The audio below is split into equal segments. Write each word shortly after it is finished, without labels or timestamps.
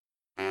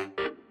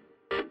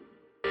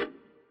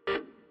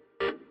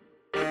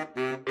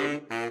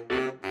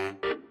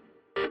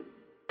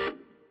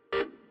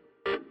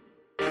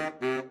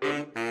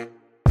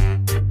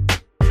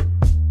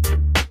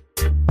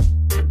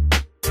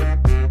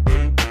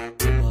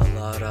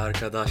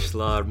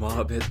Arkadaşlar,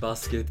 Muhabbet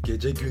Basket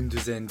Gece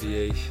Gündüz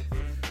NBA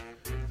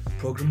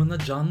programına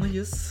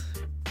canlıyız.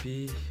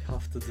 Bir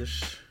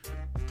haftadır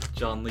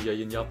canlı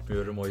yayın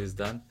yapmıyorum, o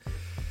yüzden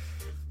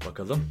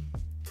bakalım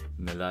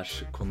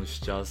neler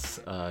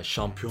konuşacağız.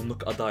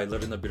 Şampiyonluk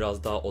adaylarına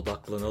biraz daha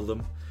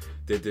odaklanalım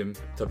dedim.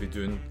 Tabii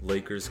dün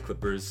Lakers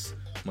Clippers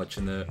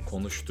maçını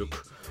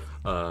konuştuk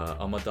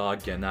ama daha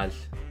genel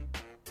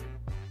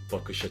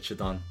bakış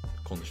açıdan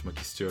konuşmak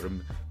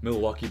istiyorum.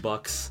 Milwaukee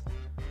Bucks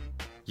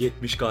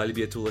 70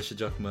 galibiyete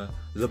ulaşacak mı?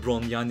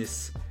 LeBron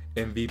Giannis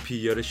MVP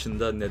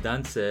yarışında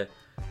nedense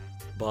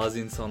bazı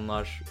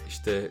insanlar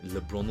işte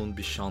LeBron'un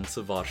bir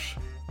şansı var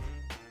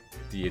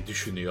diye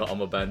düşünüyor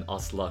ama ben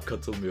asla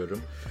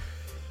katılmıyorum.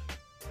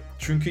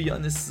 Çünkü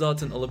Giannis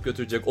zaten alıp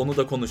götürecek, onu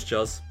da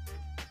konuşacağız.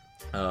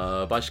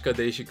 Başka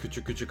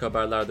değişik küçük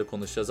haberler de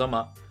konuşacağız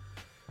ama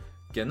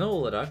genel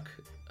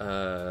olarak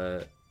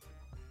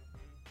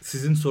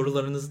sizin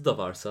sorularınız da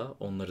varsa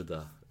onları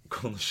da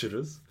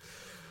konuşuruz.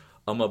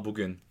 Ama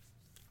bugün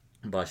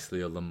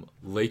başlayalım.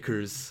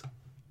 Lakers,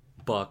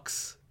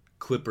 Bucks,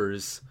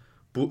 Clippers.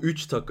 Bu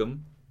üç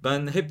takım,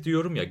 ben hep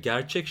diyorum ya,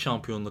 gerçek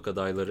şampiyonluk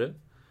adayları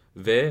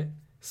ve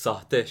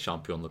sahte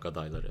şampiyonluk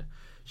adayları.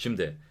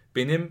 Şimdi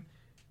benim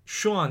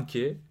şu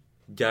anki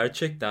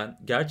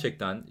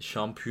gerçekten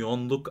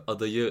şampiyonluk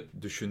adayı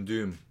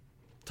düşündüğüm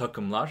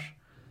takımlar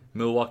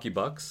Milwaukee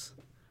Bucks,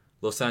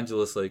 Los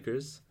Angeles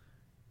Lakers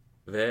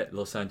ve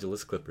Los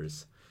Angeles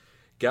Clippers.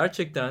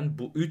 Gerçekten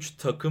bu üç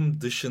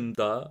takım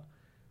dışında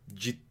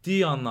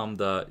ciddi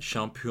anlamda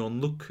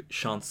şampiyonluk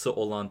şansı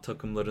olan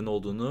takımların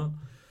olduğunu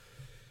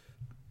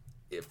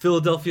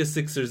Philadelphia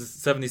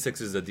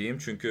 76ers'da diyeyim.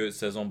 Çünkü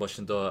sezon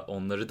başında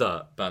onları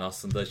da ben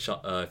aslında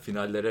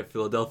finallere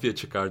Philadelphia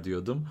çıkar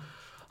diyordum.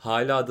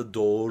 Hala da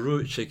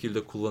doğru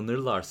şekilde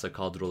kullanırlarsa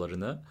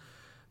kadrolarını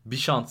bir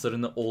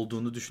şanslarını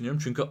olduğunu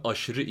düşünüyorum. Çünkü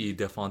aşırı iyi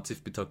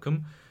defansif bir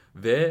takım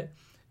ve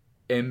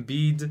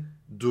Embiid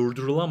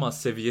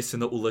durdurulamaz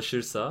seviyesine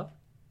ulaşırsa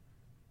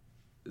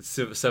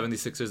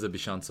 76ers'da bir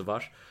şansı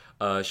var.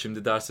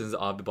 Şimdi derseniz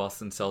abi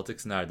Boston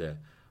Celtics nerede?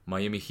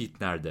 Miami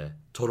Heat nerede?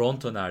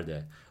 Toronto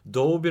nerede?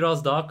 Doğu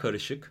biraz daha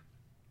karışık.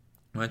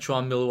 Ben şu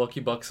an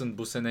Milwaukee Bucks'ın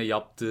bu sene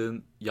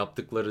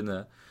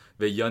yaptıklarını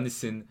ve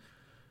Giannis'in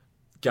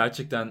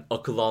gerçekten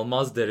akıl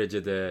almaz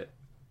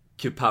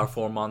derecedeki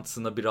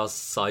performansına biraz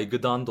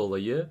saygıdan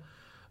dolayı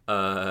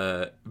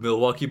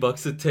Milwaukee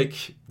Bucks'ı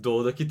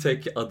doğudaki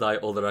tek aday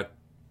olarak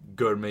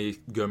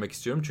görmek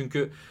istiyorum.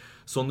 Çünkü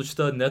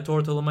sonuçta net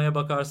ortalamaya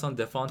bakarsan,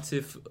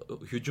 defansif,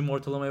 hücum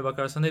ortalamaya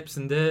bakarsan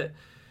hepsinde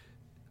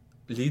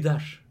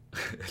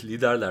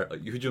liderler.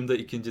 Hücumda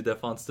ikinci,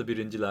 defansta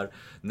birinciler.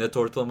 Net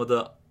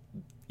ortalamada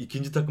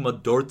ikinci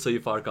takıma 4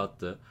 sayı fark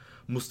attı.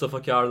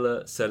 Mustafa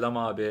Karlı, selam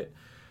abi.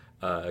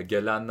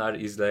 Gelenler,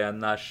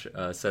 izleyenler,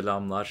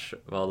 selamlar.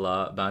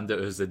 Valla ben de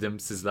özledim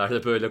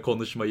sizlerle böyle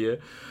konuşmayı.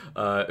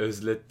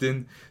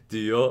 Özlettin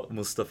diyor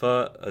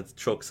Mustafa.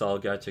 Çok sağ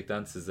ol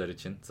gerçekten, sizler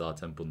için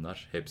zaten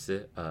bunlar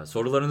hepsi.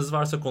 Sorularınız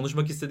varsa,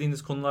 konuşmak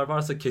istediğiniz konular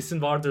varsa,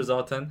 kesin vardır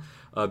zaten.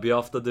 Bir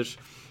haftadır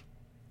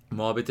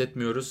muhabbet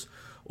etmiyoruz.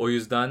 O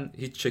yüzden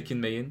hiç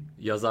çekinmeyin.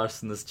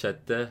 Yazarsınız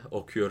chatte,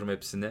 okuyorum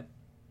hepsini.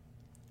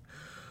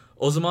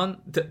 O zaman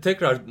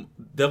tekrar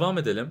devam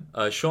edelim.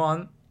 Şu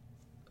an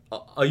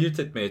ayırt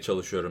etmeye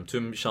çalışıyorum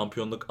tüm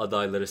şampiyonluk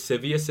adayları,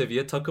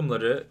 seviye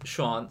takımları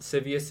şu an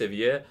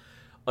seviye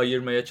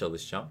ayırmaya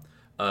çalışacağım.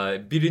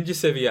 Birinci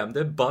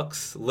seviyemde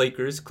Bucks,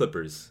 Lakers,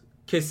 Clippers.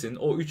 Kesin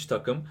o üç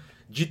takım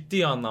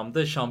ciddi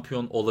anlamda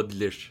şampiyon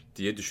olabilir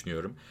diye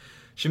düşünüyorum.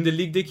 Şimdi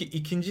ligdeki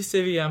ikinci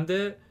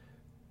seviyemde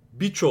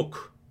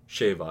birçok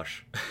şey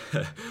var.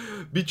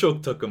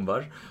 Birçok takım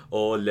var.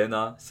 O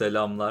Lena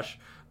selamlar.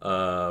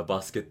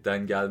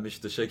 Basketten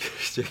gelmiş, dışa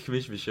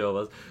çekmiş, bir şey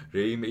olmaz.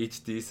 Rahim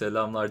HD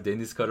selamlar.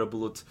 Deniz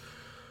Karabulut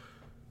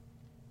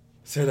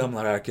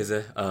selamlar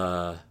herkese.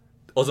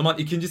 O zaman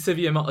ikinci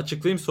seviyemi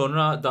açıklayayım,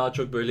 sonra daha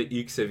çok böyle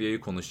ilk seviyeyi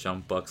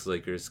konuşacağım. Bucks,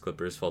 Lakers,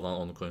 Clippers falan,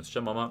 onu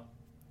konuşacağım ama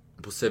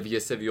bu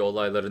seviye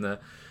olaylarını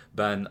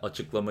ben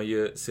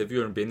açıklamayı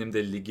seviyorum. Benim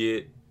de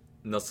ligi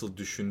nasıl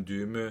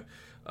düşündüğümü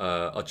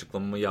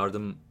açıklamama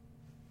yardım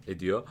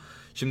ediyor.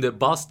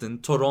 Şimdi Boston,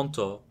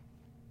 Toronto,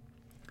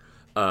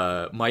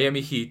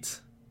 Miami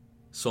Heat,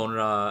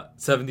 sonra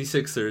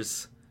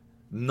 76ers,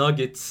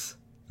 Nuggets,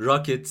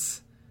 Rockets,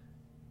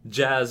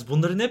 Jazz,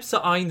 bunların hepsi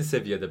aynı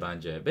seviyede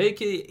bence.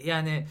 Belki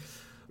yani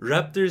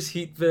Raptors,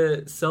 Heat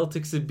ve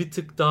Celtics'i bir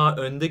tık daha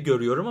önde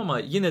görüyorum ama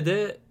yine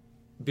de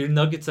bir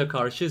Nuggets'a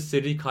karşı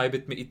seri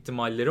kaybetme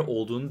ihtimalleri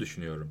olduğunu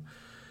düşünüyorum.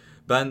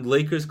 Ben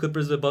Lakers,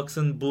 Clippers ve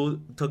Bucks'ın bu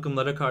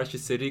takımlara karşı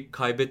seri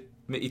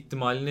kaybetme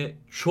ihtimalini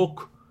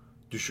çok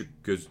düşük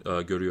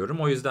görüyorum.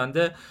 O yüzden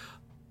de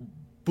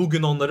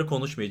bugün onları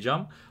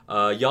konuşmayacağım.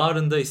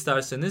 Yarın da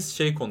isterseniz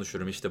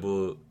konuşurum, işte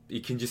bu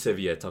ikinci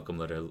seviye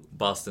takımları.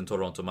 Boston,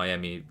 Toronto,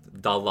 Miami,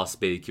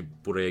 Dallas belki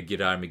buraya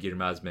girer mi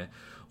girmez mi,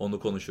 onu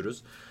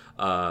konuşuruz.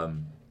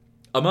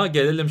 Ama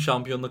gelelim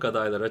şampiyonluk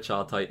adaylara.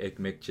 Çağatay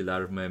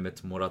Ekmekçiler,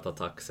 Mehmet Murat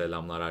Atak,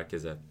 selamlar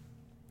herkese.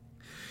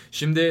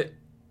 Şimdi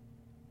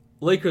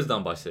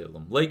Lakers'dan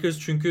başlayalım. Lakers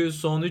çünkü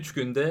son 3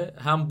 günde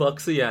hem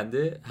Bucks'ı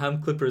yendi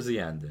hem Clippers'ı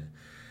yendi.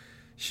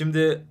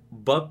 Şimdi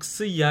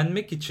Bucks'ı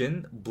yenmek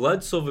için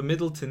Bledsoe ve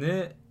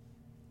Middleton'ı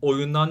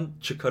oyundan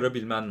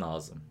çıkarabilmen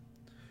lazım.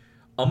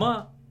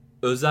 Ama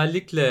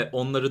özellikle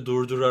onları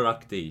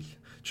durdurarak değil.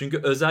 Çünkü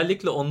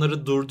özellikle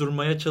onları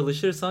durdurmaya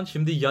çalışırsan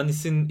şimdi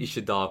Giannis'in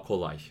işi daha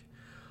kolay.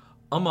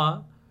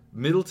 Ama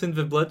Middleton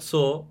ve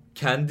Bledsoe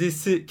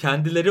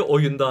kendileri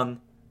oyundan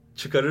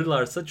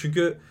çıkarırlarsa,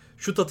 çünkü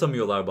şut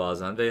atamıyorlar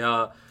bazen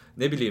veya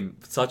ne bileyim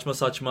saçma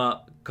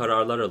saçma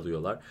kararlar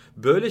alıyorlar.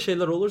 Böyle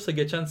şeyler olursa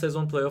geçen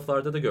sezon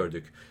playoff'larda da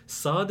gördük.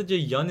 Sadece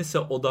Giannis'e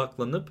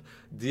odaklanıp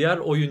diğer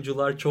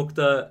oyuncular çok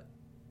da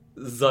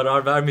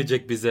zarar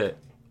vermeyecek bize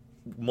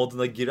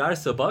moduna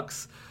girerse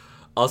Bucks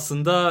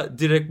aslında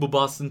direkt bu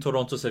Boston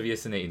Toronto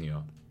seviyesine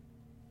iniyor.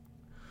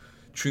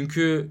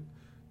 Çünkü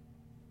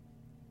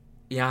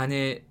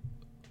yani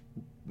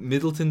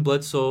Middleton,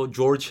 Bledsoe,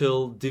 George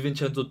Hill,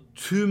 DiVincenzo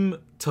tüm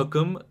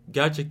takım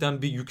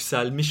gerçekten bir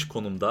yükselmiş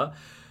konumda.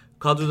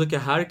 Kadrodaki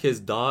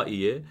herkes daha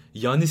iyi.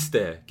 Giannis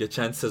de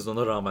geçen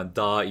sezona rağmen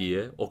daha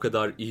iyi. O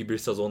kadar iyi bir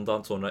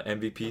sezondan sonra,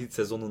 MVP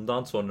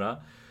sezonundan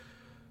sonra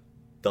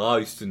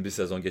daha üstün bir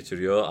sezon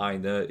geçiriyor.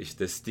 Aynı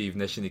işte Steve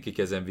Nash'in 2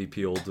 kez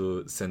MVP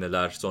olduğu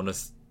seneler. Sonra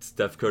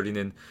Steph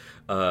Curry'nin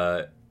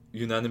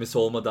unanimous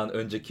olmadan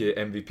önceki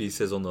MVP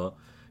sezonu.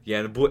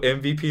 Yani bu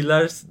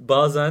MVP'ler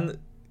bazen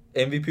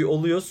MVP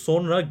oluyor,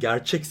 sonra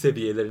gerçek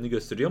seviyelerini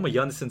gösteriyor ama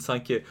Giannis'in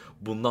sanki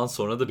bundan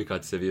sonra da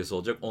birkaç seviyesi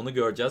olacak, onu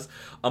göreceğiz.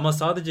 Ama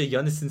sadece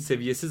Giannis'in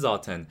seviyesi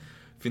zaten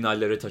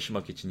finallere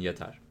taşımak için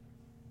yeter.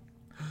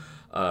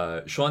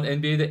 Şu an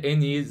NBA'de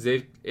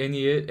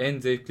en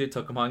zevkli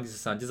takım hangisi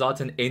sence?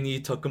 Zaten en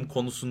iyi takım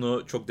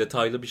konusunu çok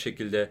detaylı bir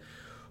şekilde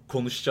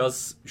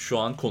konuşacağız. Şu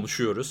an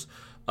konuşuyoruz.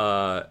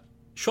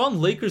 Şu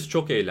an Lakers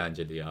çok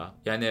eğlenceli ya.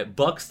 Yani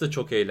Bucks da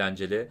çok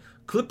eğlenceli.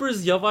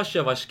 Clippers yavaş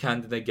yavaş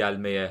kendine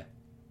gelmeye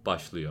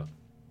başlıyor.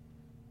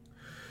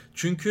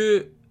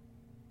 Çünkü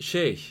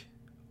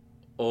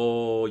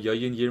o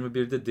yayın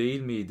 21'de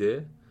değil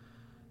miydi?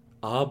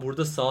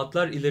 Burada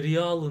saatler ileriye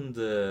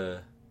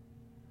alındı.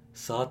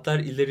 Saatler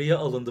ileriye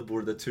alındı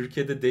burada.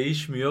 Türkiye'de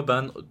değişmiyor.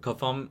 Ben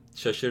kafam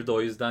şaşırdı,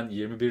 o yüzden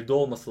 21'de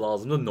olması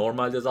lazımdı.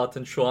 Normalde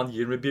zaten şu an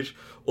 21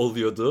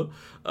 oluyordu.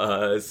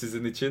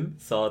 Sizin için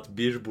saat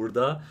 1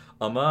 burada.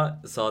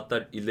 Ama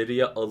saatler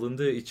ileriye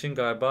alındığı için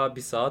galiba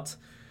bir saat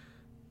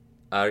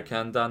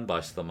erkenden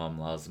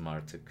başlamam lazım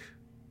artık.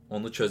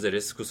 Onu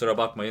çözeriz. Kusura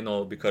bakmayın,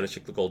 o bir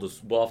karışıklık oldu.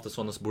 Bu hafta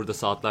sonu burada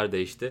saatler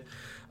değişti.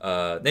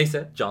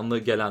 Neyse, canlı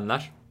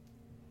gelenler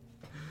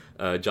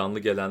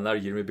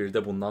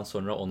 21'de, bundan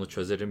sonra onu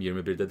çözerim.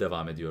 21'de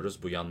devam ediyoruz.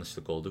 Bu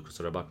yanlışlık oldu.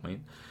 Kusura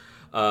bakmayın.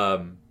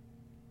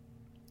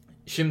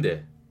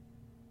 Şimdi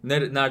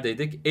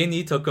neredeydik? En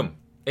iyi takım.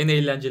 En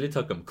eğlenceli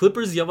takım.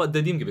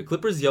 Dediğim gibi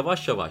Clippers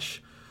yavaş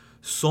yavaş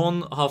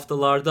son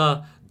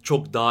haftalarda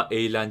çok daha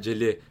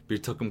eğlenceli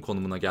bir takım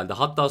konumuna geldi.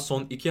 Hatta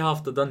son 2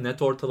 haftada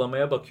net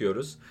ortalamaya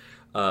bakıyoruz.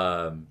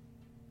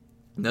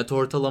 Net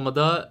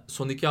ortalamada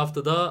son 2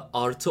 haftada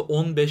artı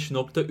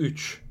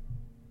 15.3.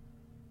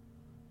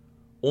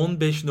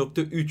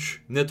 15.3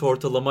 net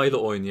ortalamayla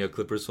oynuyor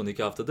Clippers son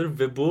 2 haftadır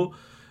ve bu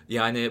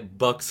yani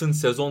Bucks'ın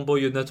sezon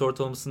boyu net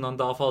ortalamasından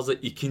daha fazla,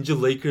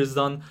 ikinci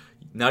Lakers'dan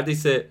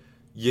neredeyse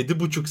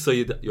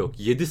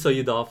 7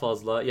 sayı daha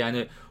fazla.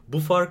 Yani bu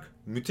fark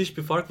müthiş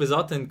bir fark ve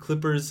zaten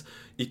Clippers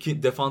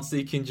defansta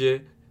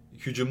ikinci,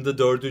 hücumda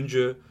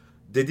dördüncü.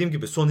 Dediğim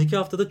gibi son 2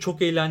 haftada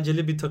çok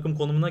eğlenceli bir takım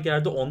konumuna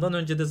geldi. Ondan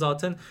önce de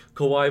zaten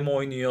Kawhi mı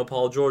oynuyor,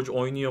 Paul George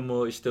oynuyor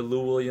mu, işte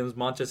Lou Williams,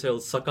 Montrezl Harrell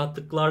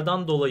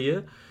sakatlıklardan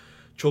dolayı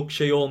çok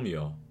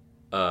olmuyor.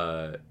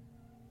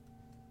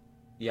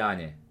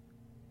 Yani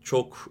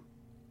çok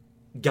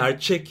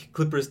gerçek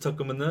Clippers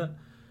takımını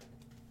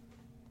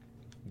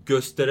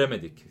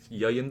gösteremedik.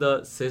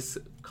 Yayında ses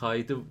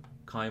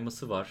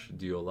kayması var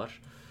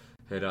diyorlar.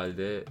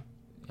 Herhalde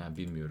yani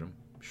bilmiyorum.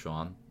 Şu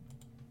an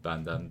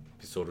benden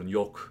bir sorun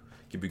yok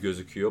gibi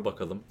gözüküyor.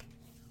 Bakalım.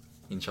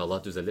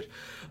 İnşallah düzelir.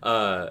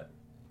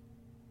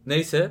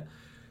 Neyse.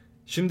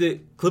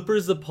 Şimdi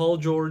Clippers'da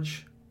Paul George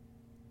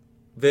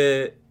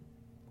ve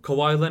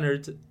Kawhi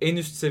Leonard en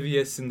üst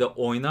seviyesinde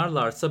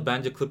oynarlarsa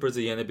bence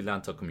Clippers'ı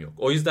yenebilen takım yok.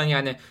 O yüzden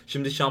yani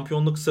şimdi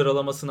şampiyonluk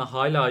sıralamasını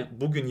hala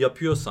bugün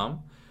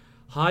yapıyorsam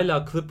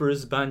hala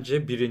Clippers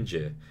bence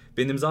birinci.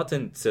 Benim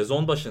zaten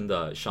sezon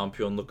başında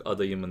şampiyonluk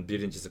adayımın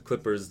birincisi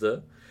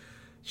Clippers'dı.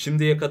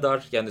 Şimdiye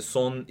kadar yani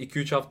son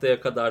 2-3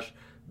 haftaya kadar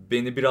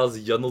beni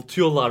biraz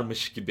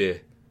yanıltıyorlarmış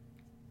gibi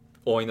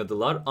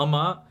oynadılar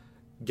ama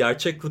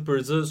gerçek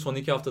Clippers'ı son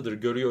 2 haftadır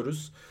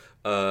görüyoruz.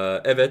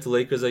 Evet,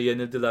 Lakers'a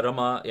yenildiler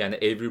ama yani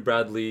Avery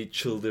Bradley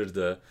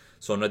çıldırdı.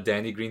 Sonra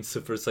Danny Green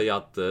 0 sayı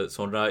attı.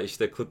 Sonra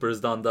işte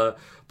Clippers'dan da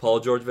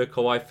Paul George ve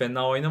Kawhi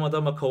fena oynamadı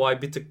ama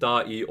Kawhi bir tık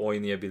daha iyi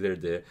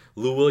oynayabilirdi.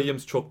 Lou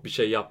Williams çok bir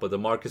şey yapmadı.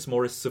 Marcus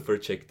Morris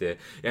 0 çekti.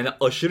 Yani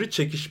aşırı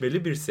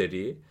çekişmeli bir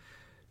seri.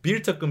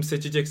 Bir takım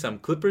seçeceksem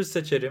Clippers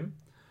seçerim.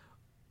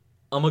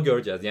 Ama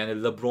göreceğiz.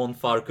 Yani LeBron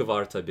farkı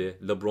var tabii.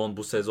 LeBron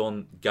bu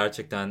sezon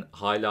gerçekten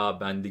hala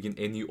ben ligin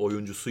en iyi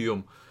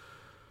oyuncusuyum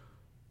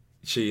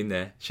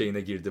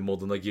şeyine girdi,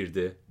 moduna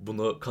girdi.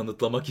 Bunu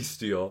kanıtlamak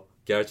istiyor.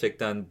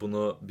 Gerçekten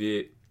bunu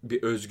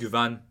bir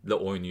özgüvenle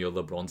oynuyor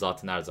LeBron.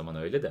 Zaten her zaman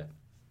öyle de.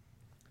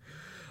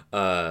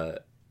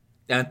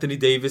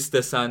 Anthony Davis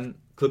desen,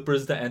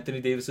 Clippers'da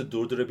Anthony Davis'i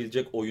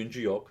durdurabilecek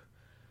oyuncu yok.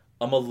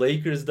 Ama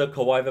Lakers'da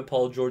Kawhi ve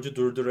Paul George'u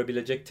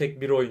durdurabilecek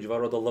tek bir oyuncu var.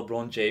 O da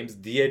LeBron James.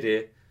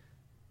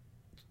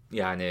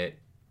 Yani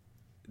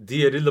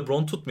diğeri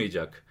LeBron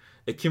tutmayacak.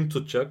 Kim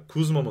tutacak?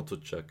 Kuzma mı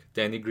tutacak?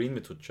 Danny Green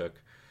mi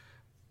tutacak?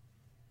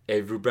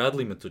 Avery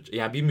Bradley mi tutacak?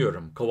 Yani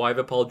bilmiyorum. Kawhi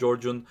ve Paul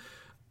George'un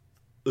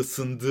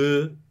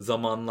ısındığı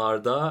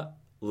zamanlarda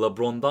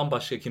LeBron'dan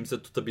başka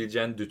kimse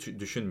tutabileceğini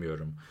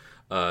düşünmüyorum.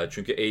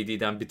 Çünkü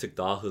AD'den bir tık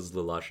daha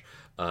hızlılar.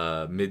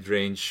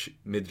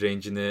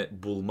 Mid-range'ini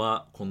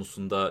bulma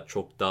konusunda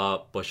çok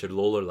daha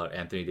başarılı olurlar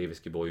Anthony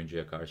Davis gibi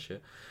oyuncuya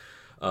karşı.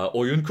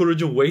 Oyun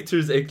kurucu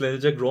Waiters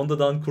eklenecek.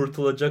 Rondo'dan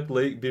kurtulacak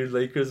bir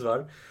Lakers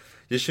var.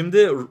 Ya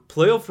şimdi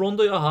playoff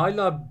Rondo'ya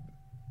hala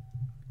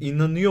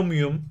inanıyor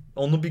muyum?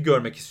 Onu bir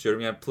görmek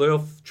istiyorum. Yani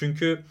playoff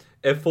çünkü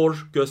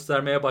efor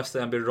göstermeye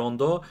başlayan bir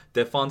Rondo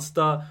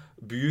defansta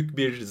büyük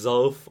bir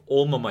zaaf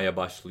olmamaya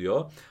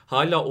başlıyor.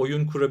 Hala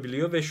oyun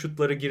kurabiliyor ve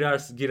şutları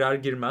girer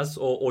girmez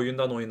o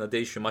oyundan oyuna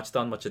değişiyor.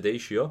 Maçtan maça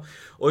değişiyor.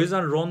 O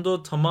yüzden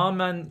Rondo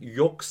tamamen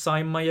yok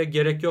saymaya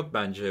gerek yok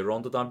bence.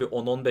 Rondo'dan bir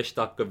 10-15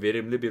 dakika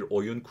verimli bir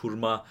oyun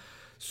kurma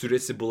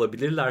süresi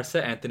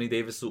bulabilirlerse Anthony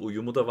Davis'e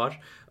uyumu da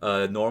var.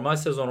 Normal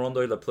sezon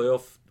Rondo ile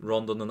playoff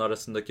Rondo'nun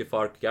arasındaki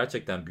fark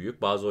gerçekten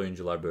büyük. Bazı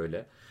oyuncular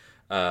böyle.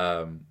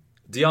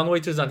 Dion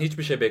Waiters'dan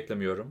hiçbir şey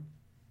beklemiyorum.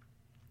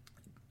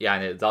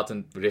 Yani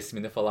zaten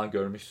resmini falan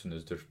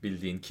görmüşsünüzdür.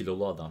 Bildiğin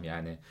kilolu adam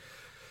yani.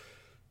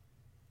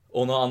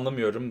 Onu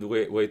anlamıyorum.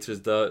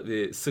 Waiters'da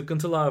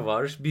sıkıntılar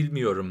var.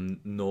 Bilmiyorum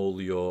ne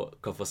oluyor,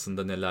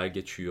 kafasında neler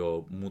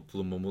geçiyor,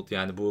 mutlu mu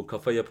yani bu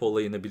kafa yapı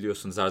olayını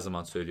biliyorsunuz, her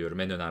zaman söylüyorum,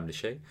 en önemli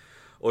şey.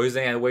 O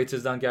yüzden yani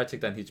Waiters'dan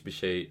gerçekten hiçbir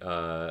şey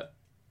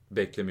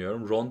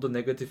beklemiyorum. Rondo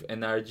negatif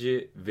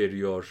enerji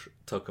veriyor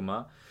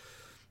takıma.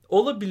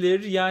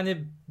 Olabilir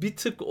yani, bir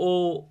tık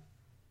o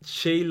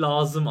şey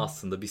lazım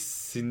aslında, bir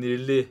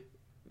sinirli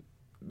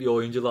bir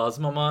oyuncu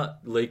lazım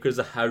ama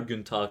Lakers'ı her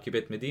gün takip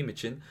etmediğim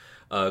için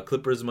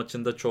Clippers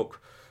maçında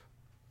çok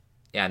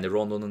yani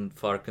Rondo'nun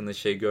farkını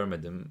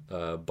görmedim.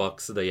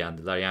 Bucks'ı da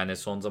yendiler. Yani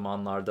son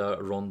zamanlarda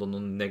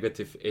Rondo'nun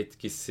negatif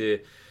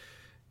etkisini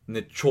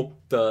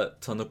çok da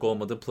tanık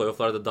olmadı.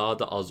 Playoff'larda daha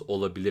da az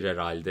olabilir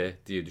herhalde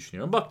diye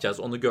düşünüyorum. Bakacağız,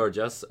 onu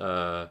göreceğiz.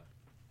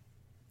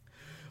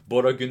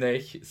 Bora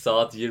Güney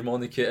saat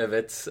 20.12,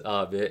 evet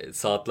abi,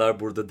 saatler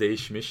burada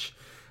değişmiş.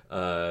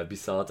 Bir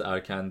saat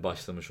erken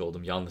başlamış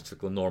oldum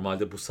yanlışlıkla.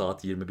 Normalde bu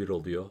saat 21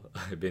 oluyor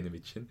benim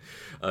için.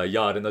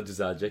 Yarına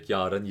düzelecek.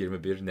 Yarın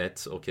 21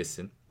 net, o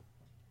kesin.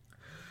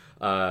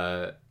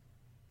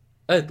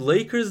 Evet,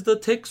 Lakers'da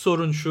tek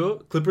sorun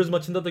şu. Clippers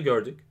maçında da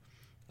gördük.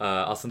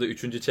 Aslında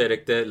 3.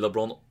 çeyrekte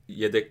LeBron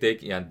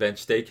yedekteyken, yani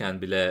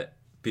bench'teyken bile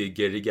bir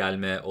geri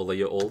gelme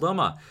olayı oldu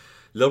ama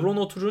LeBron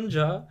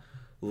oturunca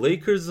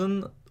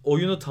Lakers'ın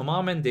oyunu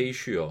tamamen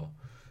değişiyor.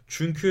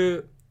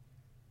 Çünkü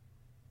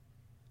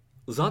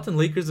zaten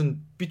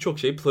Lakers'ın birçok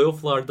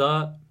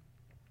playoff'larda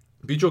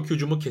birçok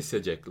hücumu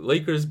kesecek.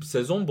 Lakers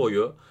sezon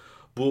boyu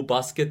bu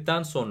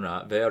basketten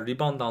sonra veya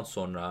rebound'dan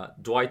sonra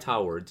Dwight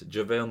Howard,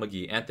 JaVale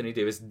McGee, Anthony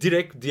Davis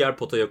direkt diğer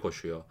potaya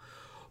koşuyor.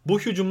 Bu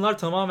hücumlar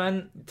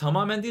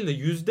tamamen değil de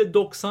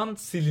 %90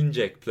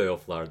 silinecek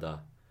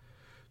playoff'larda.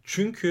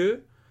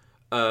 Çünkü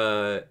e,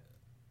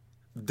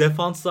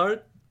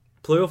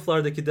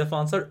 playoff'lardaki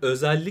defanslar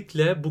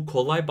özellikle bu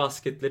kolay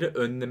basketleri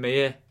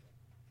önlemeye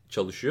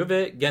çalışıyor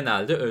ve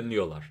genelde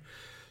önlüyorlar.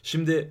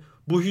 Şimdi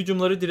bu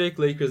hücumları direkt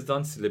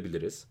Lakers'dan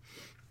silebiliriz.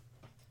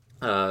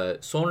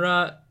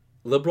 Sonra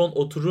LeBron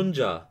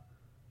oturunca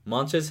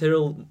Montrezl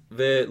Harrell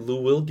ve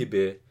Lou Will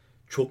gibi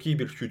çok iyi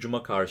bir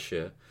hücuma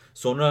karşı,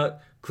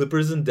 sonra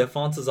Clippers'ın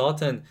defansı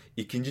zaten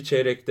ikinci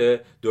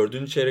çeyrekte,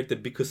 dördüncü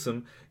çeyrekte bir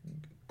kısım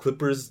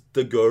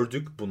Clippers'da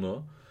gördük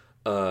bunu.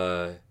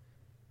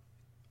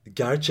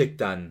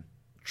 Gerçekten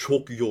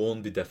çok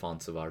yoğun bir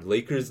defansı var.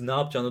 Lakers ne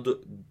yapacağını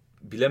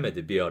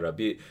bilemedi bir ara.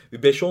 Bir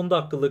 5-10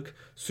 dakikalık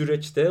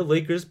süreçte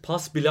Lakers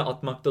pas bile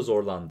atmakta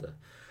zorlandı.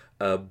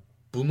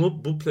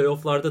 Bu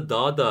playoff'larda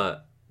daha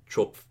da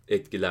çok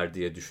etkiler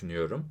diye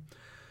düşünüyorum.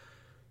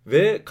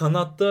 Ve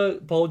kanatta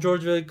Paul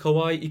George ve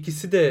Kawhi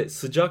ikisi de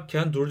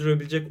sıcakken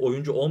durdurabilecek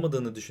oyuncu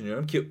olmadığını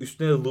düşünüyorum ki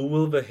üstüne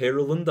Lou Will ve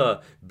Harrell'ın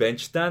da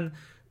bench'ten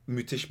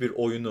müthiş bir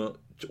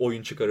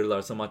oyun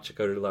çıkarırlarsa, maç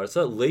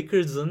çıkarırlarsa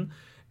Lakers'ın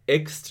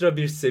ekstra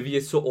bir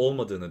seviyesi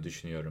olmadığını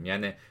düşünüyorum.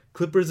 Yani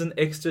Clippers'ın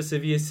ekstra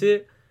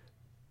seviyesi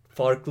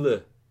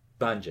farklı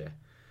bence.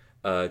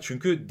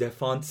 Çünkü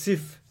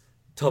defansif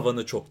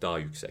tavanı çok daha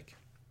yüksek.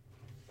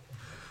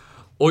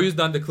 O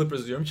yüzden de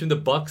Clippers diyorum.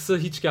 Şimdi Bucks'a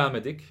hiç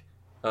gelmedik.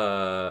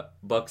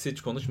 Bucks'ı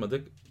hiç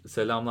konuşmadık.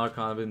 Selamlar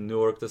Kaan abi. New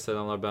York'ta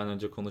selamlar. Ben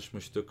önce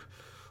konuşmuştuk.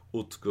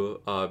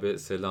 Utku abi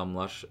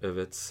selamlar.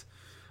 Evet.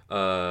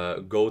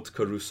 Goat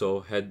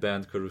Caruso.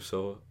 Headband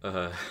Caruso.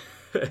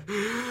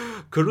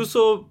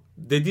 Caruso,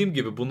 dediğim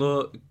gibi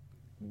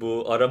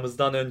bu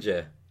aramızdan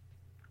önce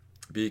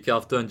bir iki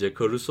hafta önce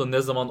Caruso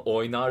ne zaman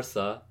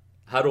oynarsa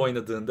her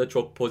oynadığında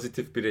çok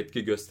pozitif bir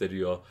etki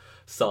gösteriyor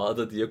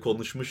sahada diye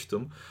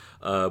konuşmuştum.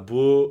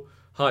 Bu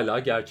hala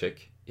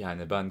gerçek.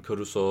 Yani ben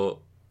Caruso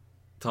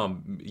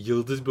tam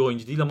yıldız bir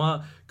oyuncu değil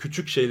ama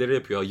küçük şeyleri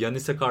yapıyor.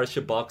 Yanis'e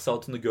karşı box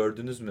out'unu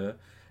gördünüz mü?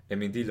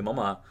 Emin değilim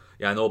ama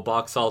yani o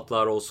box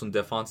out'lar olsun,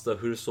 defansta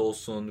hırs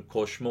olsun,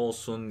 koşma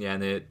olsun,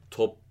 yani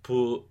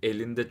topu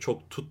elinde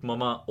çok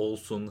tutmama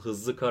olsun,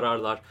 hızlı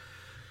kararlar.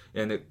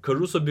 Yani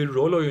Caruso bir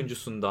rol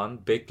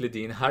oyuncusundan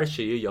beklediğin her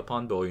şeyi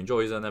yapan bir oyuncu.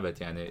 O yüzden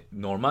evet, yani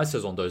normal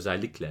sezonda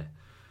özellikle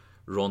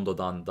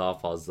Rondo'dan daha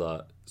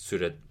fazla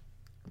süre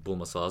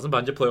bulması lazım.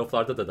 Bence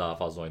playoff'larda da daha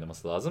fazla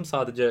oynaması lazım.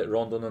 Sadece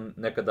Rondo'nun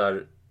ne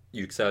kadar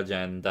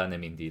yükseleceğinden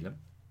emin değilim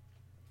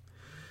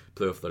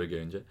playoff'lara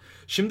gelince.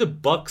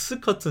 Şimdi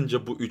Bucks'ı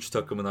katınca bu üç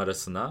takımın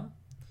arasına,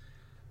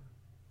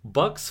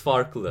 Bucks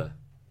farklı.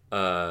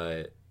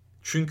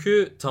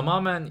 Çünkü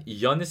tamamen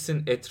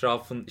Giannis'in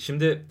etrafın...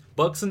 Şimdi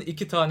Bucks'ın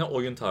iki tane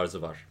oyun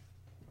tarzı var.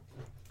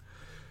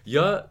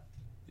 Ya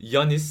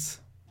Giannis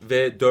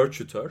ve dört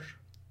şütör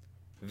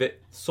ve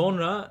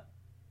sonra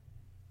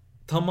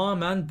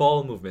tamamen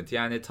ball movement,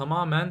 yani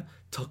tamamen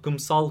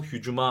takımsal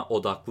hücuma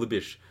odaklı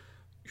bir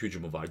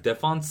hücumu var.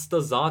 Defansta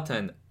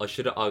zaten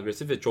aşırı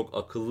agresif ve çok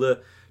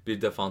akıllı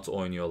bir defans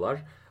oynuyorlar.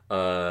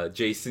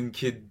 Jason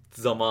Kidd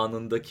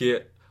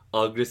zamanındaki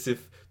agresif,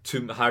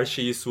 tüm her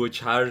şeyi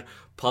switch, her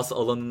pas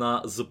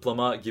alanına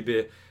zıplama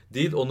gibi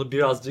değil. Onu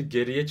birazcık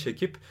geriye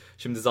çekip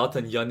şimdi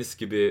zaten Giannis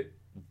gibi,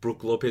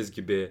 Brook Lopez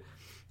gibi,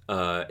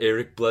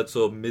 Eric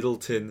Bledsoe,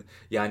 Middleton,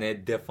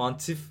 yani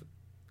defansif,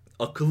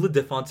 akıllı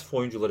defansif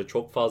oyuncuları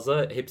çok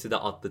fazla. Hepsi de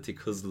atletik,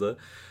 hızlı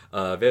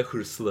ve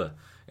hırslı.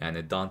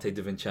 Yani Dante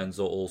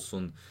DiVincenzo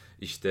olsun,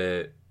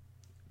 işte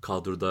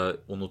kadroda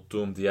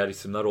unuttuğum diğer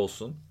isimler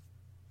olsun.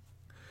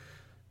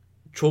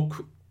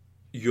 Çok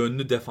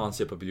yönlü defans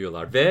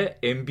yapabiliyorlar. Ve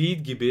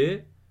Embiid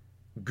gibi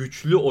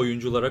güçlü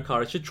oyunculara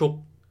karşı çok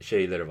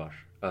şeyleri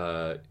var.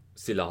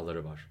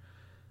 Silahları var.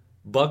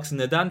 Bucks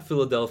neden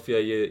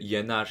Philadelphia'yı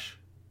yener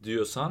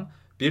diyorsan,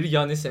 bir,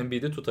 Giannis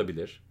Embiid'i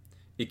tutabilir.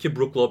 İki,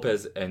 Brook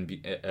Lopez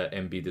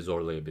Embiid'i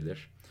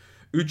zorlayabilir.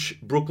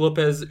 3, Brook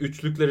Lopez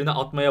üçlüklerini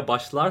atmaya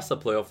başlarsa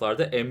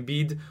playofflarda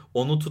Embiid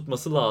onu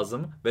tutması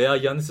lazım veya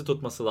Giannis'i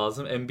tutması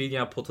lazım. Embiid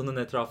yani potanın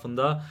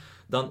etrafından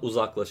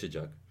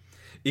uzaklaşacak.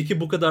 2,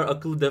 bu kadar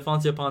akıllı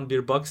defans yapan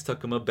bir Bucks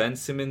takımı Ben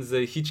Simmons'ı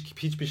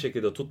hiçbir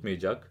şekilde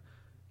tutmayacak.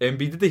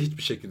 Embiid'i de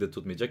hiçbir şekilde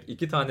tutmayacak.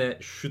 2 tane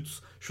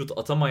şut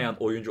atamayan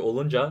oyuncu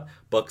olunca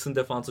Bucks'ın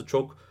defansı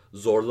çok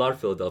zorlar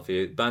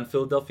Philadelphia'yı. Ben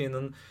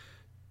Philadelphia'nın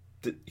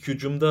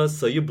hücumda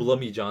sayı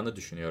bulamayacağını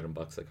düşünüyorum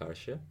Bucks'a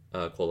karşı.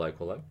 Kolay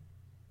kolay.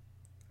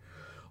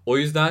 O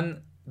yüzden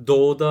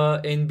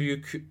Doğu'da en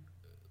büyük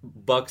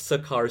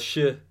Bucks'a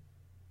karşı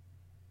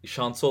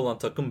şansı olan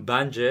takım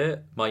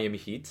bence Miami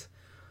Heat.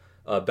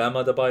 Bam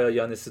Adebayo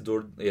Giannis'i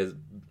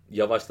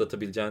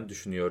yavaşlatabileceğini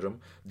düşünüyorum.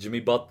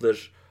 Jimmy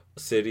Butler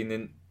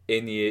serinin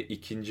en iyi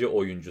ikinci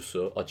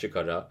oyuncusu açık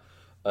ara.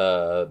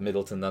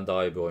 Middleton'dan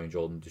daha iyi bir oyuncu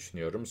olduğunu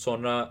düşünüyorum.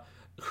 Sonra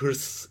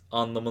hırs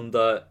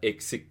anlamında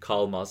eksik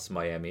kalmaz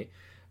Miami.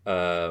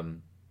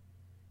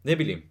 Ne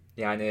bileyim,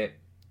 yani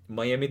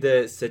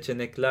Miami'de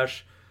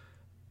seçenekler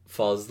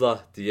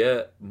fazla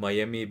diye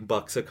Miami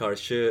Bucks'a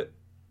karşı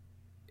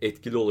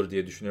etkili olur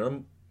diye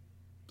düşünüyorum.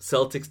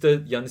 Celtics'te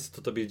Giannis'i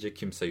tutabilecek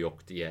kimse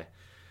yok diye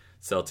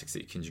Celtics'i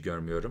ikinci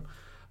görmüyorum.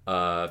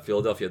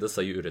 Philadelphia'da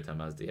sayı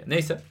üretemez diye.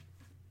 Neyse.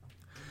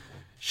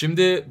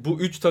 Şimdi bu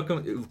üç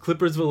takım,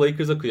 Clippers ve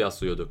Lakers'a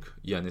kıyaslıyorduk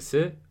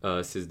Giannis'i.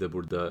 Siz de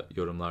burada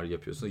yorumlar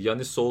yapıyorsunuz.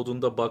 Giannis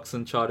soğuduğunda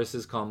Bucks'ın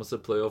çaresiz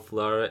kalması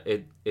playoff'lara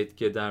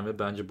etki eder mi?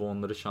 Bence bu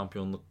onları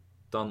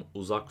şampiyonluktan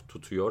uzak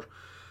tutuyor.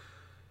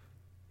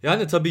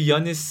 Yani tabii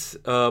Giannis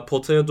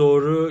potaya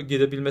doğru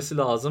gidebilmesi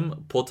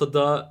lazım.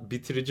 Potada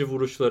bitirici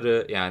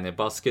vuruşları, yani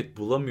basket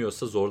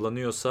bulamıyorsa,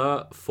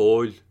 zorlanıyorsa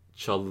foul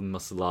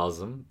çalınması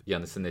lazım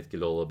Giannis'in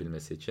etkili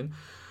olabilmesi için.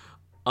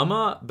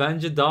 Ama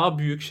bence daha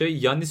büyük şey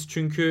Giannis,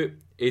 çünkü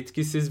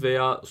etkisiz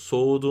veya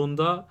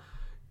soğuduğunda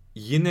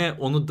yine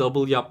onu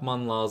double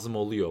yapman lazım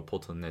oluyor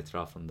potanın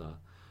etrafında.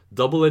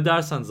 Double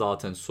edersen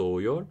zaten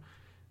soğuyor.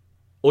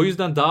 O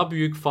yüzden daha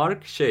büyük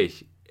fark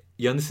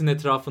Giannis'in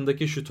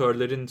etrafındaki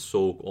şütörlerin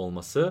soğuk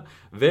olması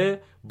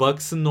ve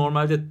Bucks'ın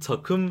normalde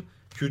takım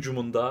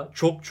hücumunda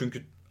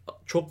çünkü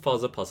çok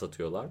fazla pas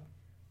atıyorlar.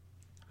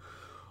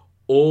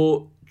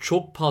 O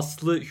çok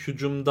paslı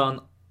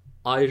hücumdan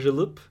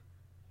ayrılıp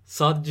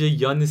sadece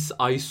Giannis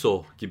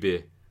ISO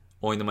gibi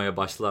oynamaya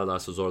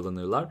başlarlarsa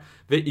zorlanırlar.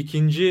 Ve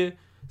ikinci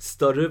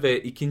starı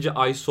ve ikinci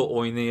ISO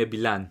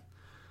oynayabilen,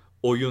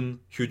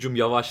 oyun hücum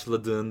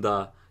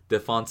yavaşladığında,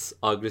 defans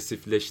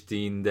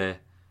agresifleştiğinde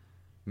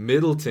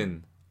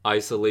Middleton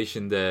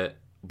isolation'de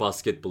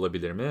basket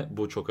bulabilir mi?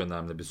 Bu çok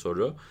önemli bir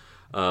soru.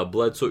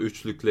 Bledsoe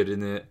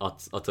üçlüklerini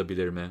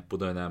atabilir mi? Bu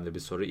da önemli bir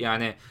soru.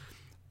 Yani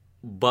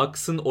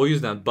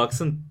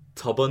Bucks'ın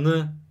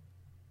tabanı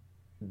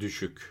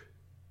düşük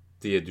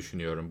diye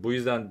düşünüyorum. Bu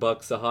yüzden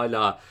Bucks'ı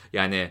hala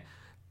yani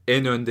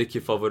en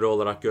öndeki favori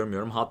olarak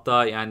görmüyorum.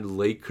 Hatta yani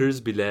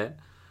Lakers bile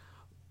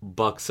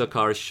Bucks'a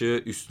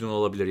karşı üstün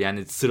olabilir.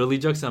 Yani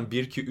sıralayacaksan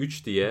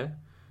 1-2-3 diye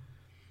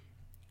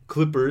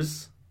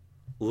Clippers,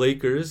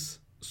 Lakers,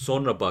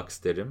 sonra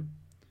Bucks derim.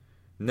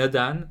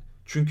 Neden?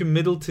 Çünkü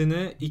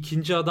Middleton'ı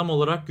ikinci adam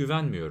olarak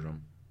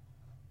güvenmiyorum.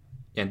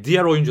 Yani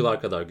diğer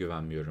oyuncular kadar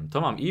güvenmiyorum.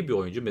 Tamam, iyi bir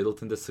oyuncu.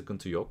 Middleton'da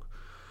sıkıntı yok.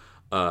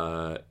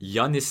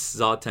 Giannis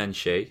zaten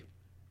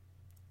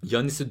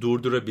Giannis'i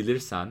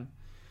durdurabilirsen,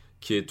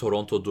 ki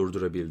Toronto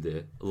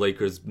durdurabildi.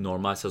 Lakers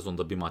normal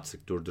sezonda bir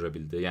maçlık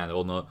durdurabildi. Yani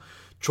onu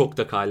çok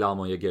da kale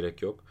almaya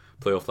gerek yok.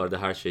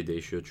 Playoff'larda her şey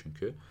değişiyor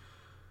çünkü.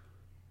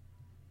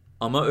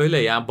 Ama öyle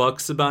yani,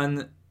 Bucks'ı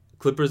ben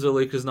Clippers ve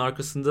Lakers'ın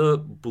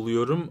arkasında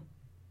buluyorum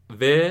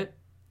ve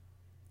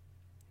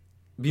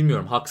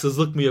bilmiyorum,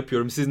 haksızlık mı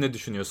yapıyorum? Siz ne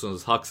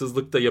düşünüyorsunuz?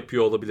 Haksızlık da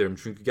yapıyor olabilirim.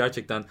 Çünkü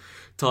gerçekten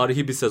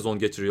tarihi bir sezon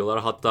getiriyorlar.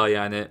 Hatta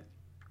yani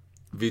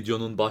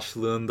videonun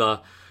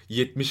başlığında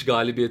 70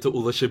 galibiyete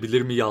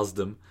ulaşabilir mi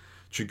yazdım.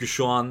 Çünkü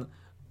şu an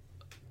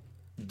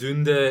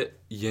dün de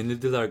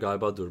yenildiler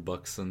galiba. Dur,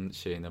 Bucks'ın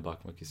şeyine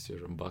bakmak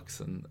istiyorum.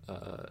 Bucks'ın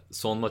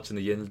son maçını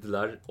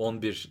yenildiler.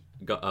 11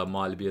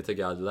 mağlubiyete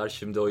geldiler.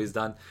 Şimdi o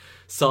yüzden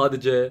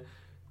sadece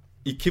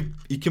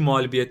iki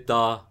mağlubiyet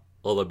daha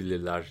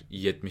alabilirler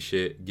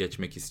 70'i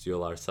geçmek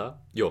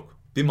istiyorlarsa. Yok,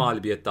 bir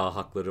mağlubiyet daha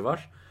hakları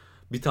var.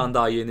 Bir tane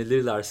daha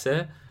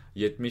yenilirlerse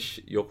 70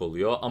 yok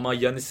oluyor. Ama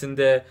Giannis'in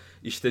de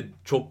işte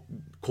çok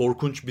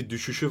korkunç bir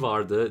düşüşü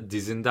vardı.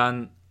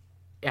 Dizinden,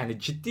 yani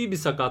ciddi bir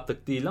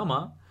sakatlık değil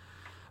ama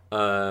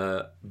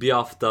bir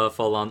hafta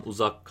falan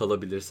uzak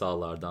kalabilir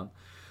sahalardan.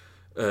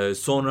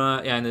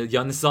 Sonra yani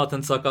Giannis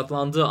zaten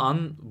sakatlandığı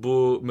an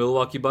bu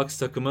Milwaukee Bucks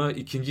takımı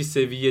ikinci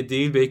seviye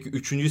değil, belki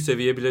üçüncü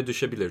seviye bile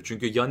düşebilir.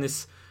 Çünkü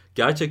Giannis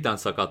gerçekten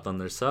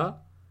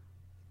sakatlanırsa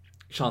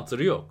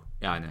şantları yok.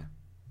 Yani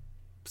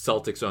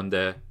Celtics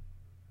önde,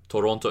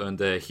 Toronto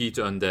önde, Heat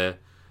önde.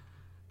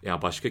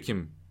 Ya başka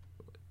kim?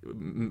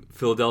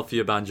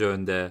 Philadelphia bence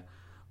önde.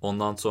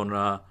 Ondan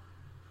sonra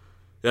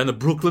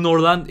yani Brooklyn,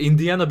 Orlando,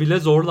 Indiana bile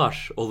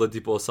zorlar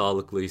Oladipo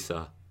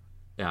sağlıklıysa.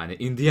 Yani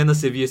Indiana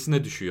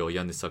seviyesine düşüyor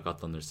Giannis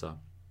sakatlanırsa.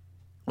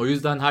 O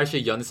yüzden her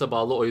şey Giannis'e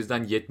bağlı. O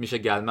yüzden 70'e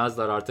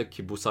gelmezler artık,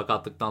 ki bu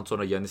sakatlıktan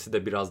sonra Giannis'i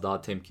de biraz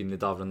daha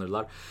temkinli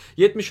davranırlar.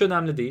 70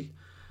 önemli değil.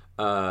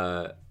 Ee,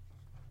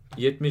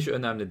 70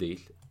 önemli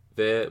değil.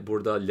 Ve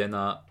burada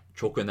Lena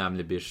çok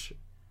önemli bir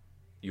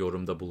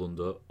yorumda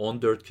bulundu.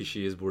 14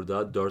 kişiyiz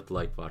burada. 4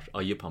 like var.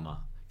 Ayıp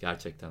ama.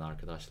 Gerçekten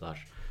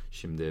arkadaşlar.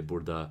 Şimdi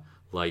burada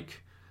like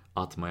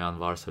atmayan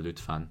varsa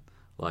lütfen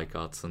like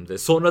atsın. Ve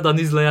sonradan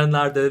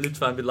izleyenler de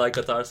lütfen bir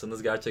like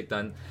atarsanız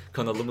gerçekten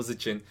kanalımız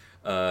için,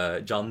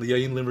 canlı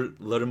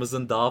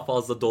yayınlarımızın daha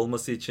fazla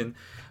dolması için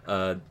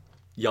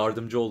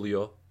yardımcı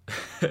oluyor.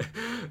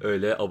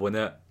 Öyle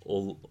abone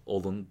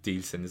olun,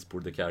 değilseniz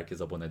buradaki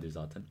herkes abonedir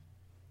zaten.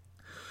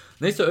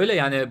 Neyse öyle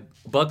yani,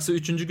 Bucks'ı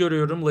 3.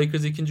 görüyorum,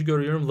 Lakers'ı 2.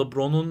 görüyorum.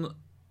 LeBron'un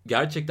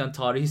gerçekten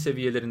tarihi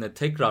seviyelerine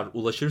tekrar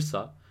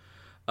ulaşırsa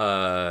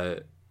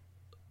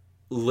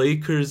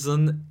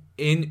Lakers'ın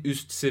en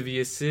üst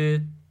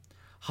seviyesi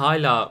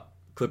hala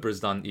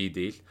Clippers'dan iyi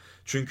değil.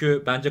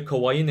 Çünkü bence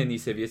Kawhi'nin en iyi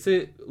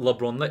seviyesi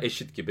LeBron'la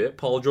eşit gibi.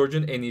 Paul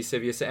George'un en iyi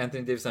seviyesi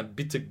Anthony Davis'ten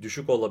bir tık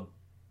düşük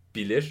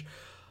olabilir.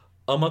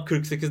 Ama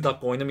 48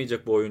 dakika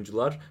oynamayacak bu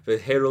oyuncular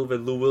ve Harrell ve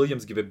Lou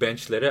Williams gibi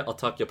bench'lere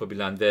atak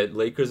yapabilen ve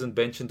Lakers'ın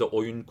bench'inde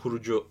oyun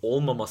kurucu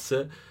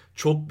olmaması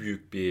çok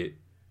büyük bir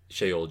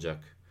şey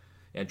olacak.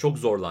 Yani çok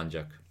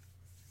zorlanacak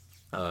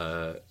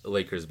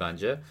Lakers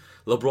bence.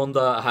 LeBron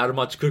da her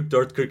maç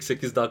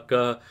 44-48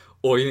 dakika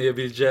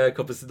oynayabileceği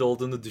kapasite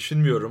olduğunu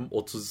düşünmüyorum.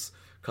 30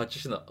 kaç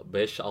yaşında?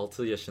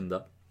 5-6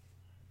 yaşında.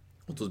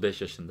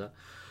 35 yaşında.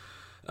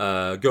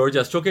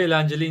 Göreceğiz. Çok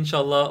eğlenceli,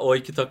 inşallah o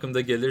iki takım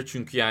da gelir.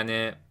 Çünkü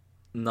yani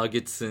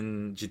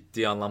Nuggets'in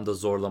ciddi anlamda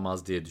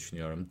zorlamaz diye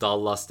düşünüyorum.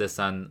 Dallas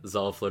desen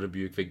zaafları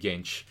büyük ve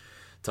genç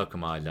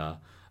takım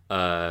hala.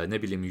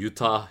 Ne bileyim,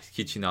 Utah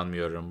hiç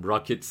inanmıyorum.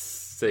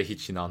 Rockets'e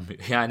hiç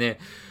inanmıyorum. Yani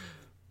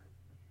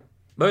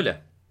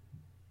böyle.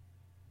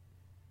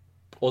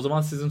 O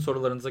zaman sizin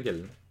sorularınıza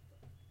gelin.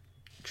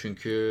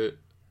 Çünkü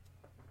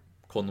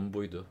konum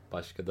buydu.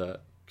 Başka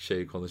da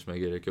şey konuşmaya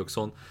gerek yok.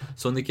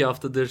 Son 2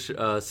 haftadır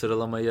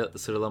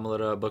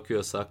sıralamalara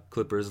bakıyorsak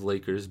Clippers,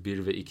 Lakers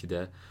 1 ve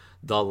 2'de.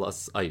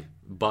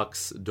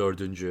 Bucks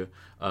 4.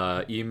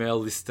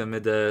 E-mail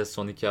listeme de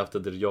son 2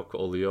 haftadır yok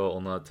oluyor.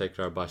 Ona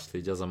tekrar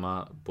başlayacağız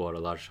ama bu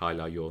aralar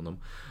hala yoğunum.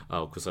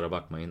 Kusura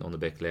bakmayın,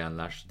 onu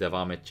bekleyenler.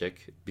 Devam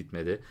edecek.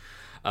 Bitmedi.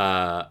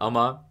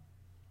 Ama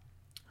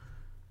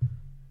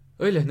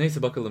öyle,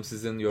 neyse bakalım,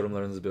 sizin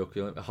yorumlarınızı bir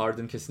okuyalım.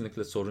 Harden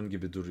kesinlikle sorun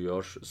gibi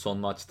duruyor. Son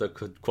maçta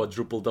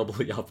quadruple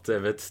double yaptı,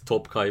 evet,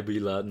 top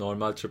kaybıyla.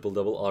 Normal triple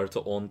double artı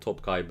 10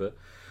 top kaybı.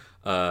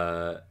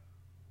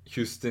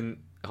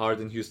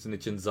 Harden Houston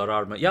için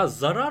zarar mı? Ya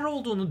zarar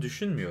olduğunu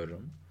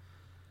düşünmüyorum.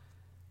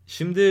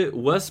 Şimdi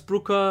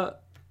Westbrook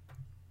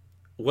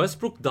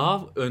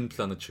daha ön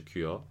plana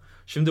çıkıyor.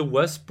 Şimdi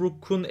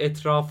Westbrook'un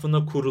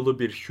etrafına kurulu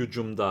bir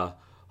hücumda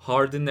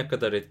Harden ne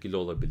kadar etkili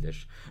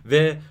olabilir?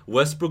 Ve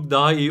Westbrook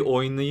daha iyi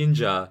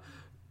oynayınca,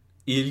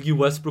 ilgi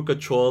Westbrook'a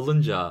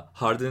çoğalınca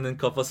Harden'ın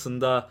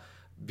kafasında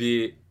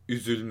bir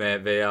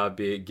üzülme veya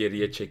bir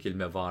geriye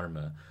çekilme var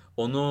mı?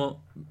 Onu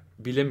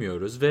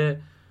bilemiyoruz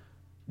ve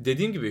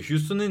dediğim gibi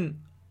Houston'ın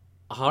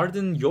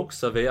Harden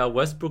yoksa veya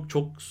Westbrook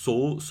çok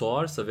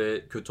soğarsa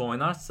ve kötü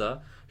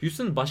oynarsa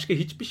Houston'ın başka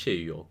hiçbir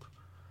şeyi yok.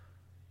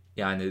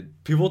 Yani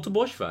pivotu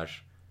boş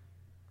ver.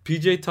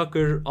 PJ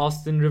Tucker,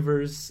 Austin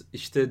Rivers,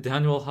 işte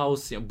Daniel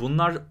House, yani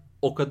bunlar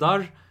o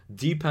kadar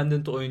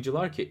dependent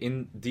oyuncular ki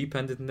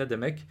independent ne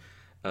demek?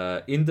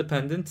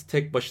 Independent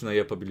tek başına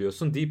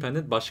yapabiliyorsun.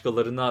 Dependent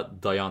başkalarına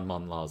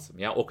dayanman lazım.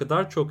 Yani o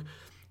kadar çok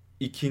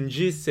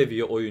ikinci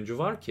seviye oyuncu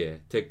var ki,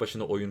 tek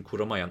başına oyun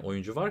kuramayan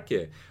oyuncu var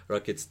ki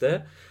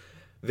Rockets'te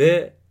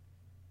ve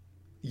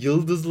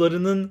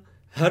yıldızlarının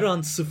her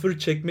an sıfır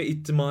çekme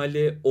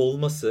ihtimali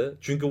olması.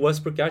 Çünkü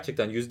Westbrook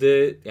gerçekten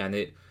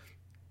yani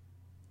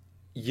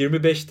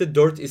 25'te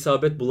 4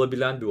 isabet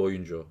bulabilen bir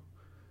oyuncu.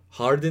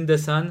 Harden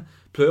desen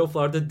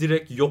playoff'larda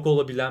direkt yok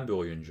olabilen bir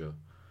oyuncu.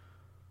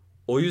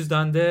 O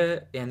yüzden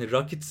de yani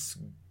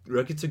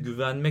Rockets'e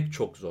güvenmek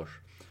çok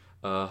zor.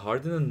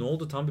 Harden'ın ne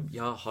oldu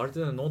ya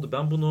Harden'ın ne oldu?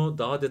 Ben bunu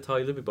daha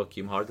detaylı bir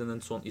bakayım. Harden'ın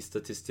son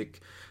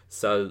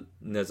istatistiksel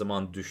ne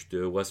zaman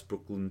düştü?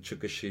 Westbrook'un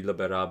çıkışıyla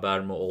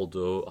beraber mi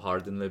oldu?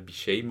 Harden'la bir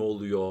şey mi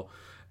oluyor?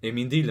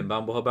 Emin değilim.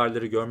 Ben bu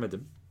haberleri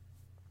görmedim.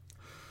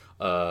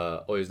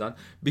 O yüzden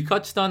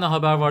birkaç tane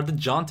haber vardı.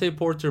 Johntay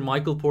Porter,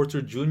 Michael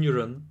Porter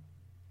Jr.'ın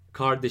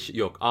kardeşi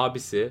yok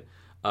abisi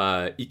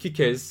iki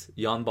kez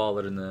yan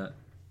bağlarını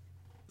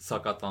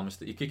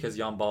sakatlanmıştı. İki kez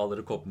yan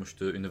bağları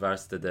kopmuştu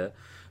üniversitede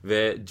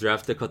ve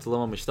draft'e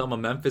katılamamıştı ama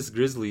Memphis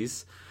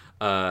Grizzlies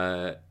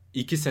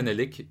 2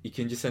 senelik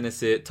ikinci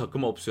senesi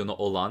takım opsiyonu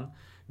olan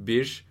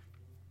bir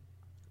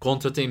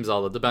kontratı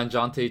imzaladı. Ben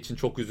Cante için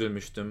çok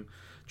üzülmüştüm.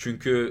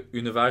 Çünkü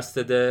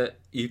üniversitede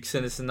ilk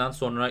senesinden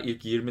sonra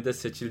ilk 20'de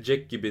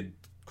seçilecek gibi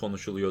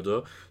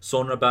konuşuluyordu.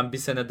 Sonra ben bir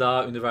sene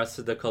daha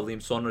üniversitede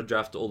kalayım, sonra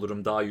draft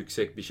olurum daha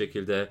yüksek bir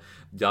şekilde,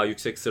 daha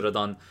yüksek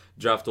sıradan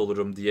draft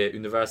olurum diye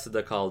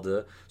üniversitede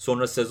kaldı.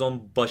 Sonra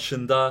sezon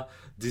başında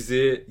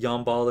dizi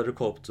yan bağları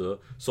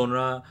koptu.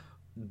 Sonra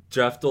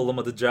draft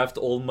olamadı. Draft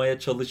olmaya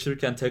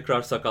çalışırken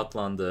tekrar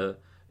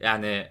sakatlandı.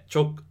 Yani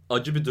çok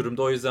acı bir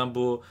durumda. O yüzden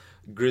bu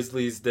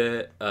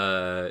Grizzlies'de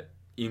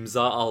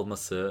imza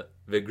alması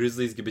ve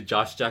Grizzlies gibi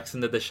Josh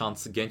Jackson'da da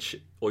genç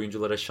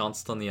oyunculara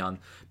şans tanıyan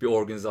bir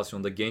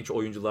organizasyonda, genç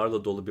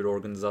oyuncularla dolu bir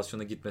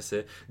organizasyona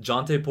gitmesi,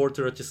 Johntay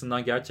Porter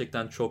açısından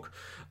gerçekten çok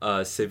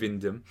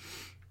sevindim.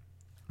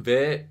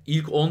 Ve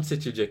ilk 10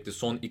 seçilecekti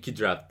son 2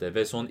 draftte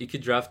ve son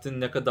 2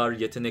 draftin ne kadar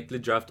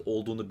yetenekli draft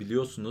olduğunu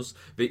biliyorsunuz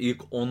ve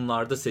ilk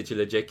 10'larda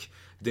seçilecek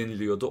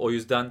deniliyordu. O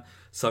yüzden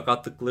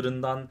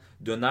sakatlıklarından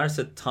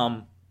dönerse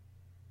tam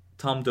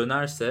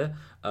dönerse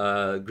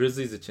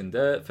Grizzlies için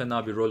de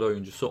fena bir rol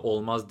oyuncusu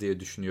olmaz diye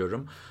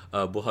düşünüyorum.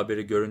 Bu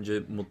haberi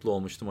görünce mutlu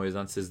olmuştum. O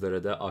yüzden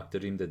sizlere de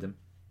aktarayım dedim.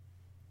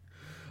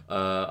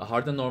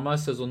 Harden normal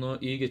sezonu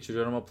iyi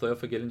geçiriyor ama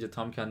playoff'a gelince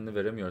tam kendini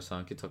veremiyor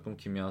sanki. Takım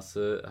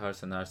kimyası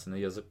her sene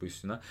yazık bu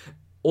üstüne.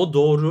 O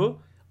doğru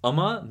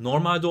ama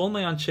normalde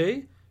olmayan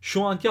şey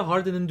şu anki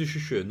Harden'in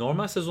düşüşü.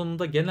 Normal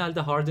sezonunda genelde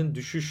Harden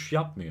düşüş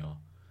yapmıyor.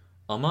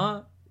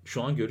 Ama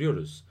şu an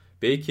görüyoruz.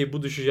 Belki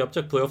bu düşüş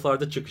yapacak,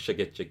 playoff'larda çıkışa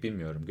geçecek,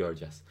 bilmiyorum,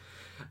 göreceğiz.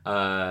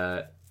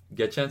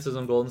 Geçen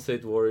sezon Golden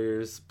State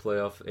Warriors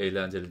playoff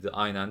eğlenceliydi.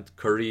 Aynen.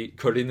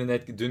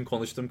 Curry'nin dün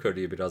konuştum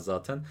Curry'yi biraz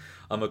zaten.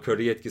 Ama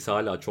Curry etkisi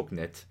hala çok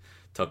net.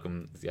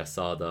 Takım ya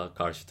sahada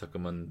karşı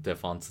takımın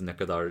defansı ne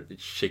kadar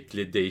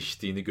şekli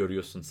değiştiğini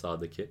görüyorsun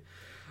sahadaki.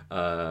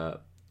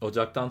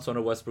 Ocaktan sonra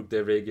Westbrook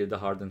devreye girdi.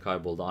 Harden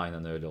kayboldu.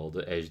 Aynen öyle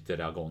oldu. Edge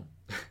Dragon.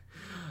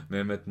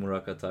 Mehmet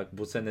Murak Atak.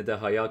 Bu sene de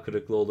hayal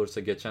kırıklığı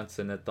olursa geçen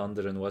sene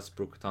Thunder'ın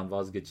Westbrook'tan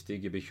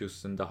vazgeçtiği gibi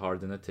Houston'da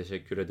Harden'a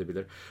teşekkür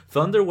edebilir.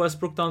 Thunder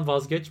Westbrook'tan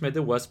vazgeçmedi.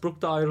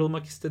 Westbrook da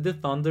ayrılmak istedi.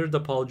 Thunder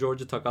da Paul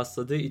George'u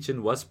takasladığı için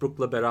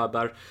Westbrook'la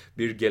beraber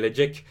bir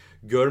gelecek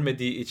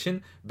görmediği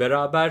için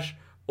beraber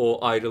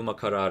o ayrılma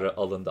kararı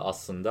alındı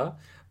aslında.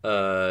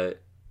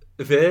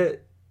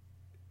 Ve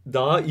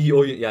daha iyi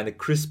oyun yani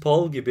Chris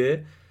Paul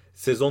gibi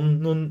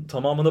sezonun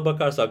tamamına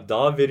bakarsak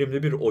daha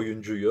verimli bir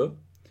oyuncuyu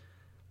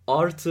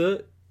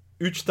artı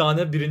 3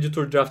 tane birinci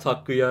tur draft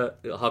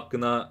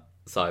hakkına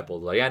sahip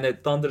oldular. Yani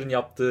Thunder'ın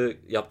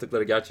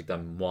yaptıkları gerçekten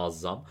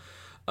muazzam.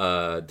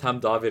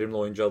 Hem daha verimli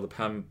oyuncu alıp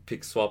hem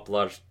pick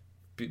swaplar,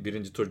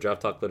 birinci tur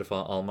draft hakları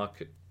falan almak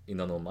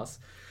inanılmaz.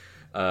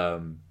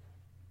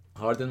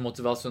 Harden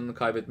motivasyonunu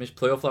kaybetmiş.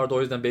 Playoff'larda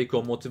o yüzden belki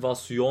o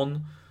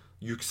motivasyon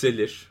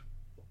yükselir.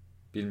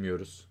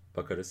 Bilmiyoruz.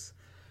 Bakarız.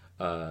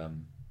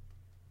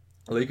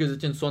 Lakers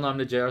için son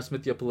hamle J.R.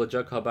 Smith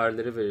yapılacak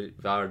haberleri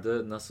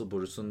verdi. Nasıl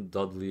Bruce'un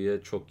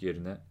Dudley'e çok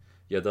yerine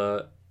ya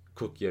da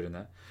Cook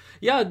yerine.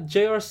 Ya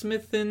J.R.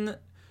 Smith'in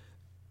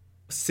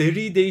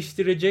seri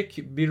değiştirecek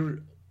bir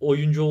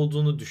oyuncu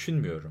olduğunu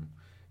düşünmüyorum.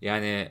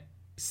 Yani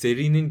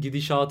serinin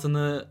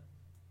gidişatını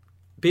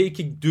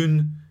belki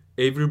dün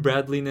Avery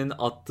Bradley'nin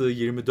attığı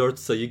 24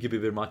 sayı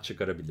gibi bir maç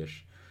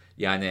çıkarabilir.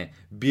 Yani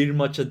bir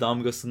maça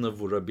damgasını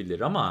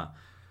vurabilir ama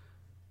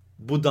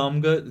Bu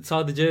damga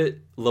sadece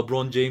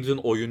LeBron James'in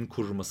oyun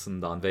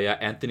kurmasından veya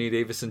Anthony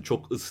Davis'in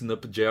çok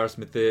ısınıp J.R.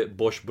 Smith'i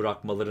boş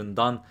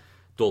bırakmalarından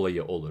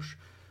dolayı olur.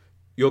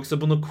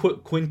 Yoksa bunu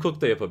Quinn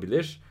Cook da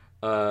yapabilir.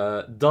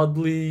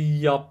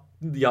 Dudley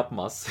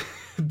yapmaz.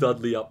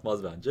 Dudley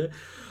yapmaz bence.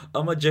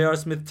 Ama J.R.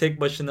 Smith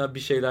tek başına bir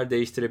şeyler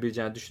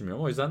değiştirebileceğini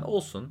düşünmüyorum. O yüzden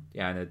olsun.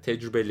 Yani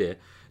tecrübeli.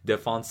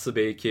 Defansı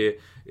belki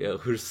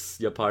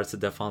hırs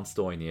yaparsa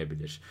defansta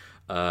oynayabilir.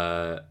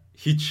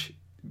 Hiç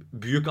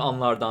büyük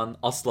anlardan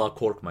asla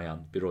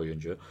korkmayan bir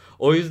oyuncu.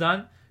 O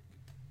yüzden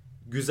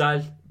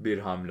güzel bir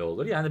hamle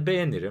olur. Yani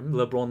beğenirim.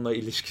 LeBron'la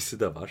ilişkisi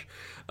de var.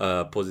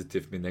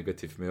 Pozitif mi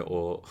negatif mi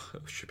o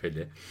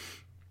şüpheli.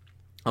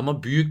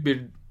 Ama büyük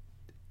bir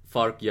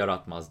fark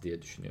yaratmaz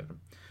diye düşünüyorum.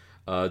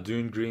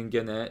 Dün Green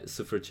gene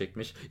 0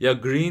 çekmiş. Ya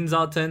Green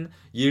zaten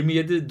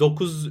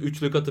 9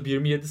 üçlük atıp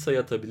 27 sayı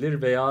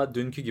atabilir veya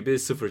dünkü gibi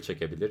 0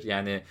 çekebilir.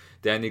 Yani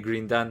Danny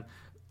Green'den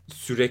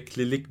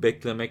süreklilik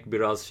beklemek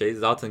biraz şey.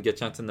 Zaten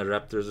geçen sene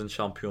Raptors'ın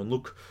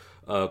şampiyonluk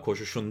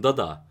koşuşunda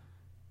da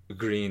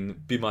Green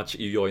bir maç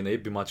iyi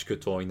oynayıp bir maç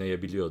kötü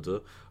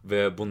oynayabiliyordu.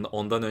 Ve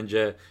ondan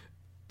önce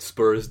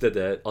Spurs'de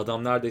de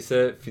adam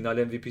neredeyse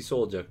final MVP'si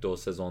olacaktı o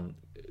sezon.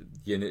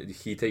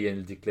 Heat'e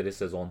yenildikleri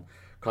sezon.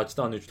 Kaç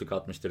tane üçlük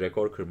atmıştı?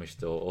 Rekor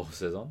kırmıştı o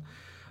sezon.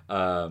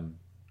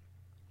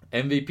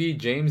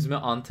 MVP James mi?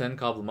 Anten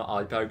Kablo mu?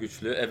 Alper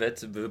Güçlü.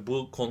 Evet,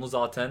 bu konu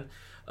zaten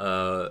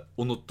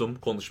unuttum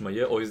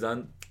konuşmayı. O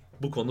yüzden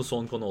bu konu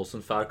son konu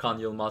olsun. Ferkan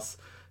Yılmaz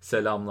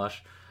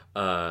selamlar.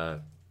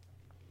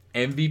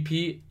 MVP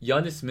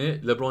Giannis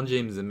mi? LeBron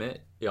James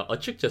mi? Ya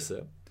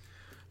açıkçası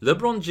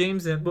LeBron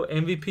James'in bu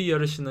MVP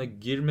yarışına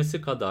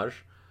girmesi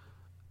kadar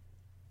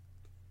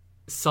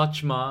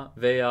saçma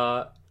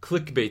veya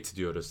clickbait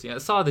diyoruz. Yani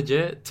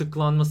sadece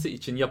tıklanması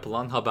için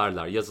yapılan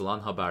haberler, yazılan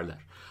haberler.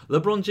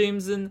 LeBron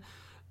James'in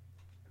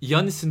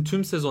Giannis'in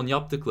tüm sezon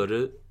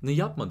yaptıklarını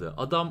yapmadı.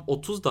 Adam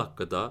 30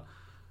 dakikada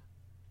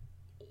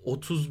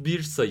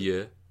 31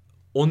 sayı,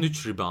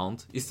 13 rebound,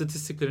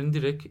 istatistiklerini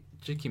direkt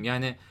çekeyim.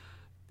 Yani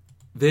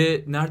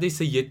ve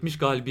neredeyse 70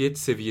 galibiyet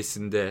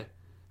seviyesinde.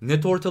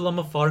 Net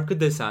ortalama farkı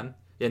desen,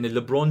 yani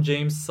LeBron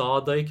James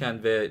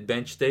sahadayken ve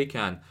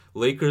bench'teyken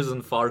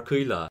Lakers'ın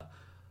farkıyla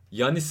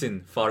Giannis'in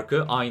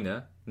farkı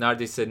aynı.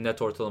 Neredeyse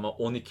net ortalama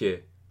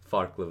 12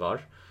 farklı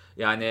var.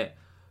 Yani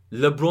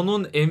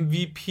LeBron'un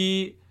MVP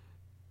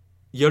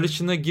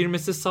yarışına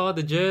girmesi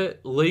sadece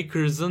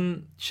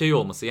Lakers'ın şey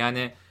olması.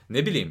 Yani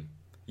ne bileyim,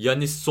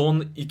 Giannis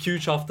son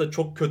 2-3 hafta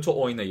çok kötü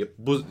oynayıp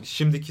bu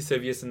şimdiki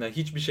seviyesinden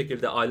hiçbir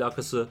şekilde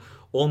alakası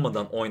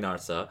olmadan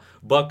oynarsa,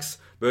 Bucks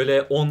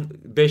böyle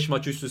 15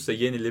 maç üst üste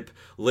yenilip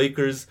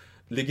Lakers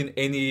ligin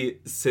en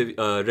iyi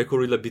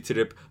rekoruyla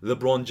bitirip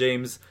LeBron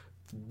James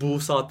bu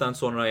saatten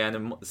sonra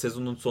yani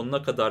sezonun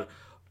sonuna kadar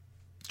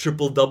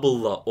triple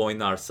double'la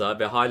oynarsa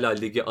ve hala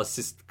ligi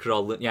asist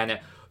krallığı,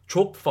 yani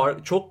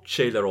çok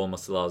şeyler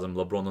olması lazım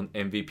LeBron'un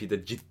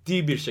MVP'de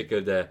ciddi bir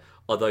şekilde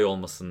aday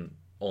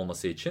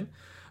olması için.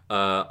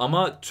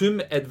 Ama tüm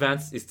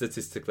advanced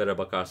istatistiklere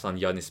bakarsan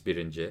Giannis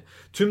birinci.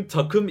 Tüm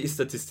takım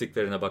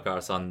istatistiklerine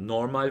bakarsan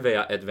normal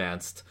veya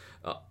advanced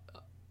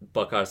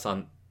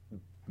bakarsan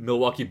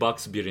Milwaukee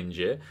Bucks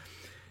birinci.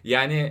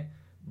 Yani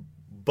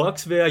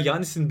Bucks veya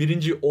Giannis'in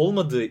birinci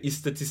olmadığı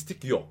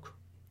istatistik yok.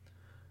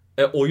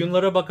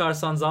 Oyunlara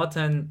bakarsan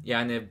zaten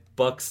yani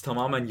Bucks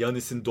tamamen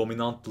Giannis'in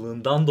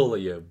dominantlığından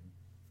dolayı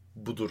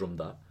bu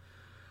durumda.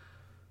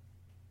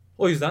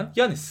 O yüzden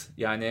Giannis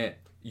yani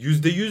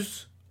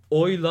 %100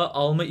 oyla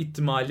alma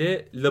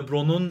ihtimali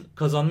LeBron'un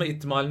kazanma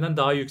ihtimalinden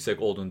daha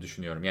yüksek olduğunu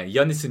düşünüyorum. Yani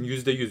Giannis'in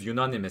 %100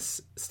 unanimous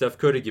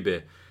Steph Curry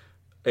gibi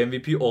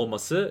MVP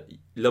olması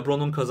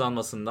LeBron'un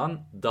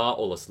kazanmasından daha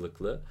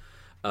olasılıklı.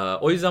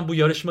 O yüzden bu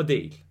yarışma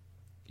değil.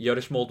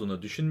 Yarışma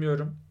olduğunu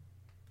düşünmüyorum.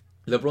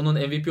 LeBron'un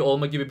MVP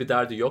olma gibi bir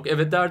derdi yok.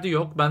 Evet, derdi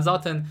yok. Ben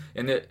zaten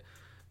yani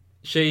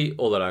şey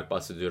olarak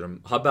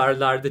bahsediyorum.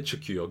 Haberlerde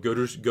çıkıyor.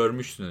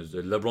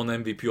 Görmüşsünüzdür. LeBron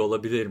MVP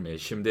olabilir mi?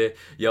 Şimdi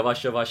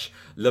yavaş yavaş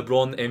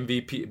LeBron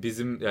MVP,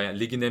 bizim yani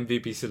ligin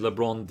MVP'si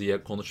LeBron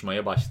diye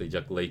konuşmaya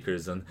başlayacak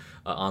Lakers'ın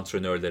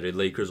antrenörleri,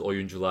 Lakers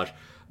oyuncular.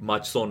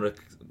 Maç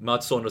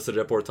sonrası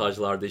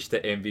röportajlarda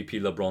işte MVP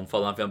LeBron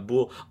falan filan.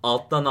 Bu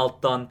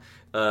alttan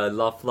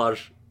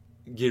laflar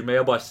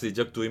girmeye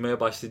başlayacak, duymaya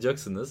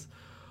başlayacaksınız.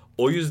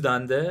 O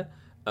yüzden de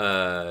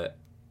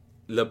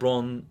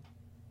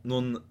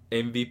LeBron'un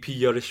MVP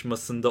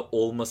yarışmasında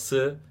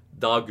olması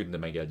daha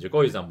gündeme gelecek.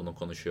 O yüzden bunu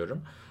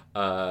konuşuyorum.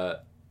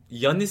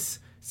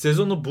 Giannis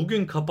sezonu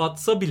bugün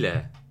kapatsa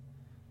bile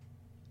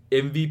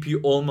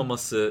MVP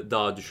olmaması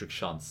daha düşük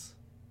şans.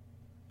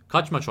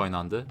 Kaç maç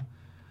oynandı?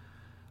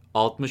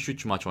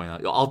 63 maç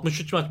oynandı.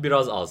 63 maç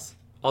biraz az.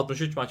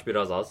 63 maç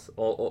biraz az.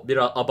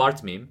 Biraz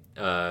abartmayayım.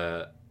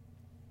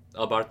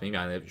 Abartmayayım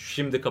yani,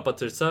 şimdi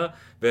kapatırsa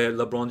ve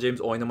LeBron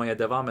James oynamaya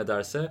devam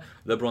ederse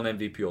LeBron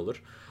MVP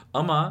olur.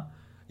 Ama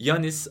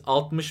Giannis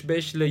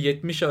 65 ile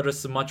 70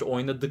 arası maç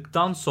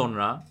oynadıktan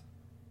sonra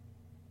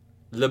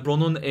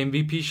LeBron'un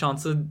MVP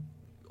şansı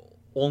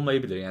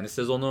olmayabilir. Yani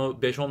sezonu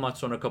 5-10 maç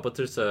sonra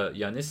kapatırsa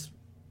Giannis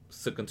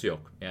sıkıntı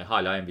yok. Yani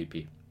hala MVP.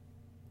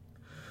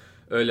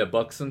 Öyle.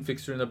 Bucks'ın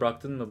fixture'ine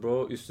bıraktın mı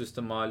bro? Üst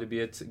üste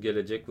mağlubiyet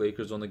gelecek.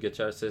 Lakers onu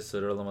geçerse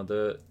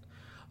sıralamada...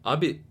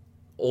 Abi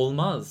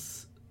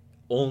olmaz.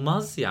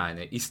 Olmaz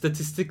yani.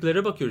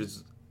 İstatistiklere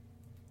bakıyoruz.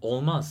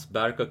 Olmaz.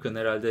 Berk Akın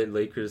herhalde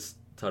Lakers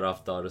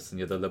taraftarısın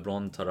ya da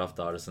LeBron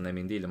taraftarısın,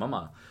 emin değilim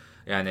ama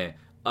yani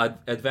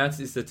advanced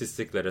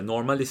istatistiklere,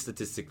 normal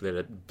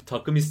istatistiklere,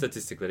 takım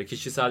istatistikleri,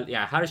 kişisel,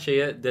 yani her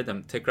şeye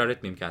dedim, tekrar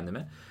etmeyeyim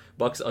kendimi.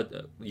 Bucks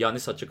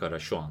Giannis açık ara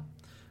şu an.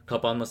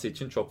 Kapanması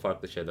için çok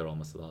farklı şeyler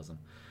olması lazım.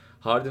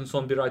 Harden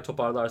son bir ay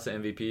toparlarsa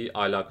MVP,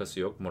 alakası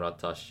yok. Murat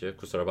Taşçı,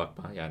 kusura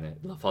bakma yani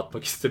laf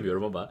atmak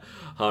istemiyorum ama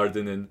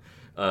Harden'in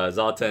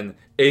zaten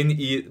en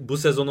iyi, bu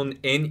sezonun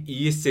en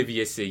iyi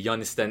seviyesi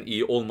Giannis'ten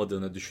iyi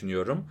olmadığını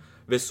düşünüyorum.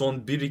 Ve son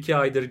 1-2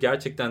 aydır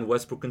gerçekten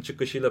Westbrook'un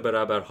çıkışıyla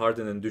beraber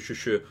Harden'in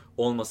düşüşü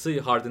olması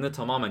Harden'ı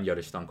tamamen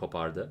yarıştan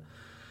kopardı.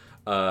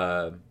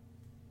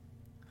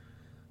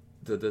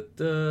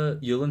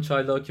 Yılın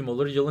çaylağı kim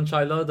olur? Yılın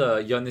çaylağı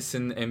da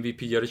Giannis'in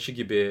MVP yarışı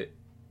gibi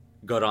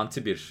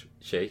garanti bir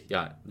şey.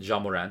 Yani Ja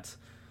Morant.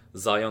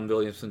 Zion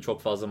Williamson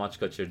çok fazla maç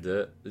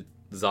kaçırdı.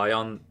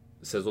 Zion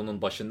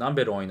sezonun başından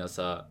beri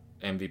oynasa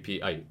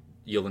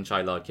yılın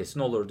çaylağı kesin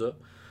olurdu.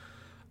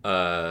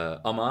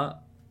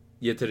 Ama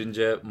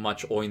yeterince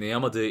maç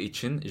oynayamadığı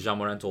için Ja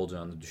Morant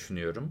olacağını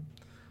düşünüyorum.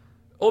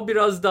 O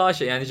biraz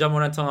daha yani Ja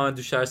Morant tamamen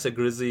düşerse,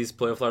 Grizzlies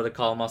playoff'larda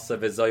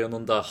kalmazsa ve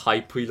Zion'un da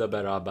hype'ıyla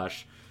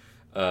beraber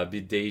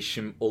bir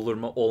değişim olur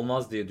mu?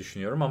 Olmaz diye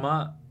düşünüyorum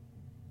ama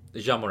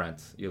Ja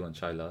Morant yılın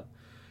çaylağı.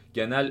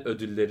 Genel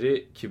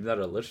ödülleri kimler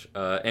alır?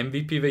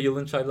 MVP ve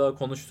yılın çaylağı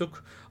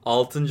konuştuk.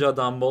 6.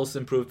 adam, Most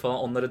Improved falan,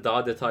 onları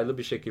daha detaylı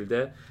bir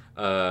şekilde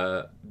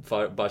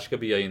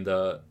başka bir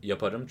yayında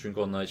yaparım. Çünkü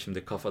onları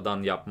şimdi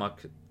kafadan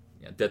yapmak,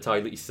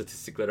 detaylı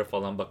istatistiklere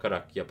falan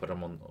bakarak yaparım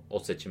o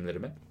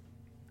seçimlerimi.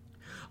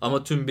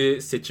 Ama tüm bir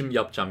seçim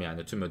yapacağım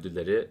yani. Tüm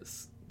ödülleri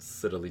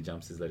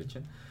sıralayacağım sizler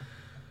için.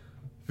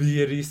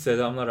 Viyeri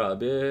selamlar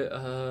abi.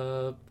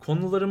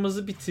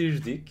 Konularımızı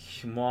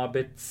bitirdik.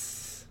 Muhabbet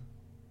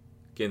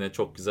gene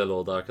çok güzel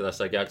oldu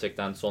arkadaşlar.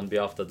 Gerçekten son bir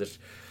haftadır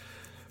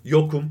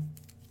yokum.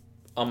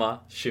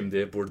 Ama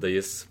şimdi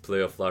buradayız.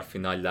 Playoff'lar,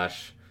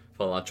 finaller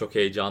falan, çok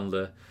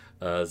heyecanlı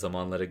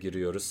zamanlara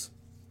giriyoruz.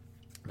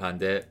 Ben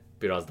de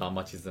biraz daha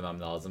maç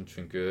izlemem lazım.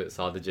 Çünkü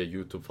sadece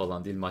YouTube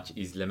falan değil, maç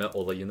izleme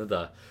olayını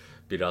da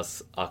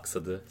biraz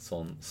aksadı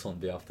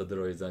son bir haftadır.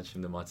 O yüzden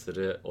şimdi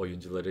maçları,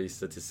 oyuncuları,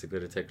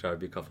 istatistikleri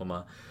tekrar bir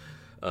kafama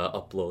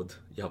upload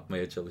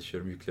yapmaya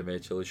çalışıyorum,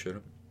 yüklemeye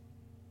çalışıyorum.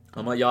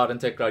 Ama yarın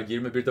tekrar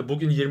 21'de,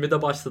 bugün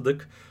 20'de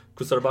başladık.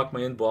 Kusura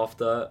bakmayın, bu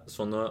hafta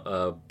sonu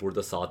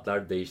burada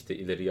saatler değişti,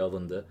 ileriye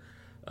alındı.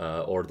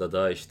 Orada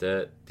da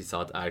işte bir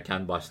saat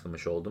erken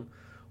başlamış oldum.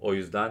 O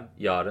yüzden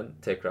yarın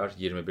tekrar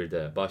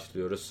 21'de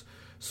başlıyoruz.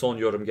 Son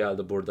yorum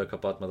geldi burada,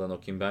 kapatmadan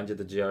okuyayım. Bence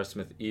de J.R.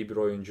 Smith iyi bir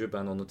oyuncu.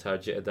 Ben onu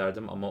tercih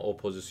ederdim ama o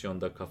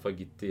pozisyonda kafa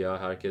gitti ya.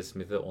 Herkes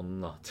Smith'i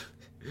onunla attı.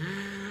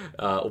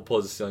 O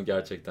pozisyon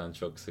gerçekten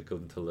çok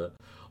sıkıntılı.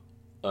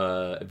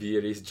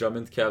 Vieri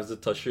Drummond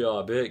Cavs'ı taşıyor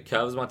abi.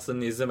 Cavs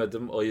maçlarını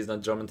izlemedim. O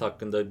yüzden Drummond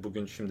hakkında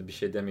bugün şimdi bir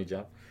şey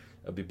demeyeceğim.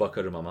 Bir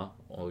bakarım ama.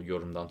 O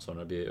yorumdan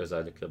sonra bir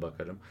özellikle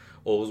bakarım.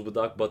 Oğuz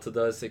Budak,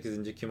 Batı'da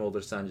 8. kim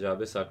olur sence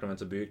abi?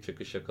 Sacramento büyük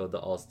çıkış yakaladı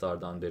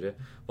All-Star'dan beri.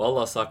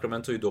 Valla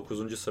Sacramento'yu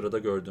 9. sırada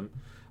gördüm.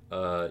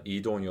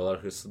 İyi de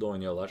oynuyorlar, hırslı da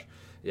oynuyorlar.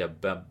 Ya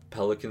ben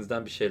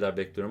Pelicans'den bir şeyler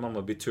bekliyorum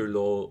ama bir türlü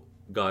o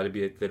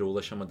galibiyetlere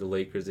ulaşamadı.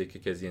 Lakers'a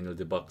 2 kez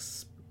yenildi.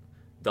 Bucks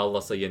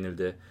Dallas'a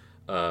yenildi.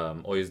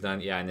 O yüzden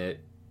yani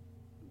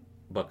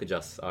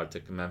bakacağız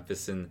artık.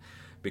 Memphis'in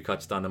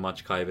birkaç tane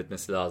maç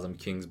kaybetmesi lazım.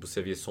 Kings bu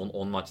seviye, son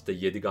 10 maçta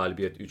 7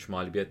 galibiyet 3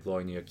 mağlubiyetle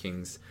oynuyor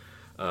Kings.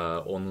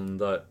 Onun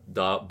da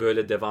daha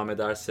böyle devam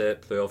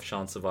ederse playoff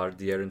şansı var.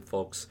 De'Aaron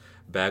Fox,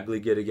 Bagley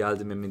geri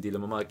geldi mi emin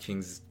değilim ama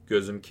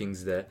gözüm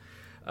Kings'de.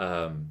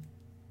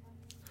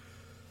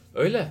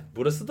 Öyle.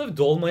 Burası da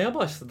dolmaya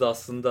başladı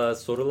aslında.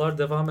 Sorular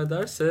devam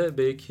ederse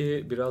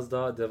belki biraz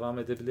daha devam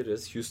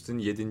edebiliriz. Houston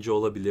 7.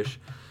 olabilir.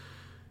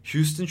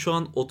 Houston şu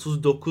an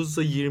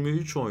 39'da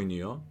 23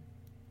 oynuyor.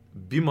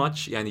 Bir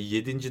maç, yani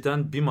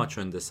 7.'den bir maç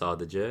önde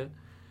sadece.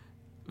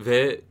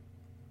 Ve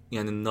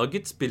yani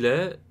Nuggets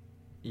bile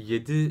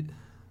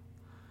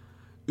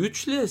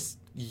 3 ile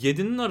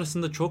 7'nin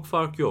arasında çok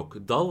fark yok.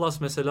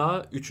 Dallas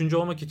mesela 3.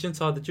 olmak için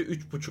sadece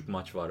 3,5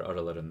 maç var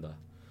aralarında.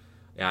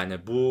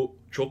 Yani bu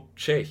çok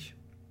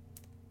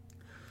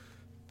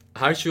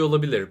her şey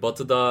olabilir.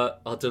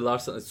 Batı'da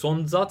hatırlarsanız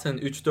son zaten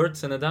 3-4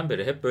 seneden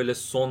beri hep böyle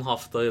son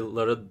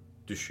haftalara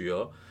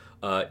düşüyor.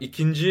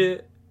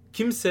 İkinci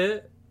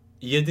kimse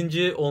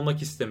 7.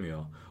 olmak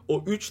istemiyor.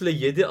 O 3 ile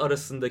 7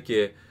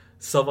 arasındaki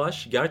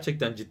savaş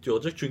gerçekten ciddi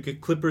olacak.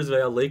 Çünkü Clippers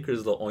veya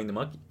Lakers'la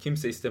oynamak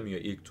kimse istemiyor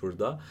ilk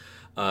turda.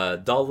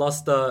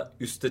 Dallas da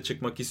üste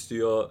çıkmak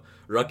istiyor.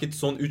 Rockets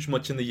son 3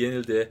 maçını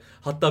yenildi.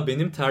 Hatta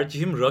benim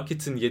tercihim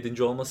Rockets'in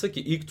 7. olması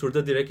ki ilk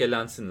turda direkt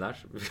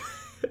elensinler.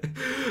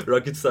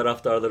 Rockets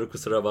taraftarları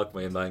kusura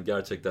bakmayın. Ben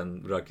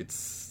gerçekten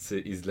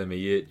Rockets'i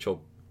izlemeyi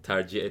çok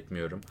tercih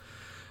etmiyorum.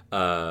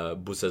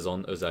 Bu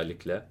sezon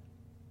özellikle.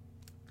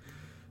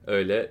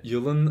 Öyle.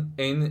 Yılın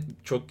en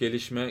çok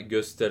gelişme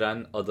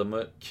gösteren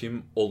adamı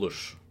kim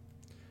olur?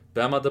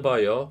 Bam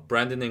Adebayo,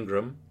 Brandon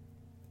Ingram.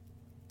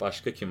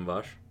 Başka kim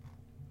var?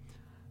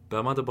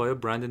 Bam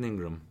Adebayo, Brandon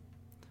Ingram.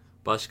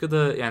 Başka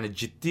da yani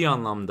ciddi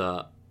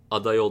anlamda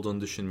aday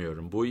olduğunu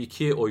düşünmüyorum. Bu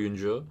iki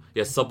oyuncu,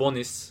 ya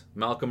Sabonis,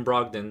 Malcolm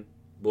Brogdon,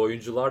 bu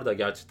oyuncular da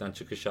gerçekten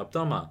çıkış yaptı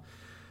ama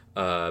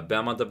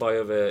Bam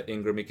Adebayo ve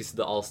Ingram ikisi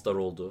de All-Star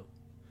oldu.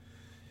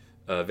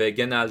 Ve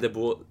genelde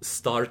bu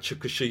star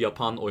çıkışı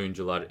yapan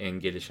oyuncular en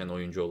gelişen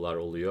oyuncular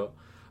oluyor.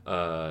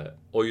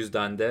 O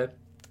yüzden de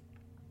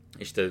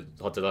işte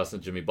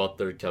hatırlarsın Jimmy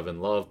Butler,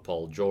 Kevin Love,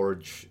 Paul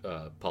George,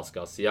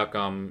 Pascal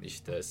Siakam,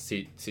 işte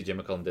CJ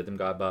McCollum dedim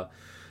galiba.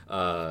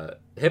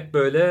 Hep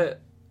böyle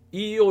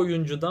iyi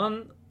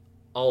oyuncudan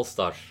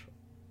All-Star,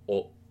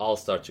 o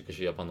All-Star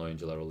çıkışı yapan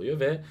oyuncular oluyor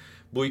ve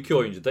bu iki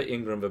oyuncu da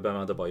Ingram ve Bam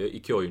Adebayo,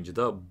 iki oyuncu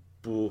da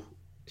bu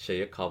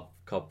şeye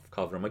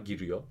kavrama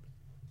giriyor.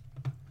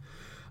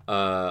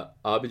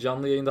 Abi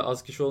canlı yayında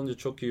az kişi olunca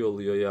çok iyi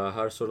oluyor ya.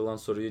 Her sorulan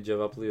soruyu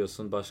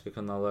cevaplıyorsun. Başka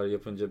kanallar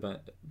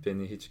yapınca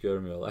beni hiç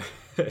görmüyorlar.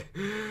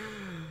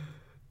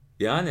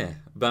 Yani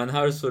ben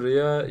her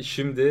soruya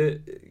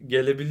şimdi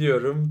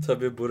gelebiliyorum.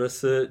 Tabii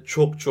burası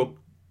çok çok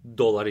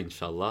dolar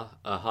inşallah.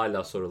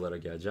 Hala sorulara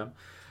geleceğim.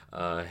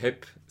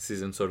 Hep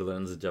sizin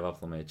sorularınızı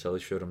cevaplamaya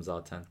çalışıyorum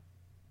zaten.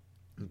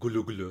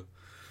 Gulu gulu.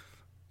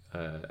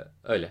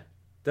 Öyle.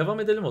 Devam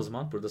edelim o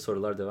zaman. Burada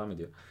sorular devam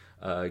ediyor.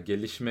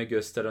 Gelişme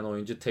gösteren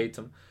oyuncu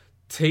Tatum.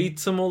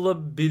 Tatum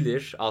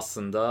olabilir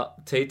aslında.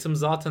 Tatum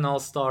zaten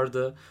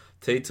All-Star'dı.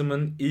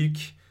 Tatum'un ilk,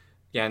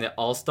 yani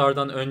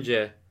All-Star'dan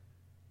önceki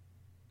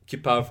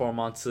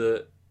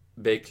performansı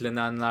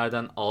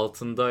beklenenlerden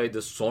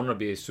altındaydı. Sonra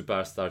bir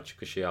süperstar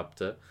çıkışı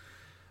yaptı.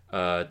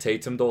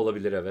 Tatum da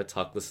olabilir, evet,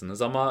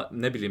 haklısınız ama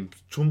ne bileyim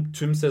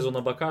tüm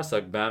sezona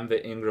bakarsak Bam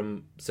ve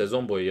Ingram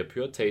sezon boyu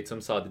yapıyor.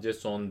 Tatum sadece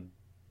son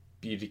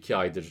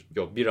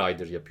bir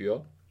aydır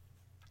yapıyor.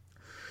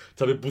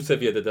 Tabii bu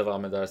seviyede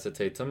devam ederse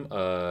Tatum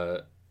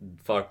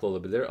farklı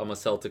olabilir ama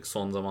Celtics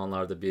son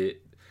zamanlarda bir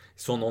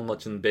son 10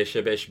 maçın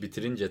 5'e 5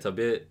 bitirince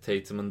tabii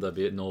Tatum'un da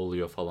bir ne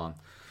oluyor falan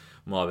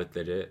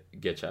muhabbetleri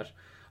geçer.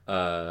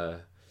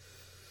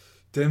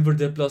 Denver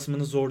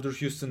deplasmanı zordur.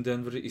 Houston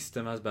Denver'ı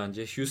istemez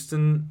bence.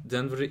 Houston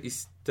Denver'ı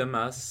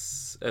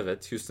istemez.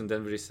 Evet, Houston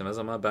Denver'ı istemez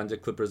ama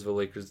bence Clippers ve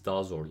Lakers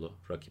daha zorlu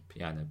rakip.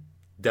 Yani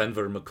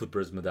Denver mı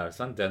Clippers mı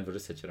dersen Denver'ı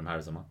seçerim her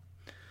zaman.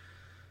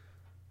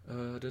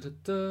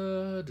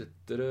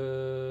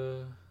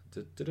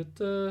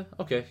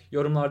 Okey.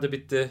 Yorumlar da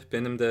bitti.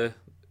 Benim de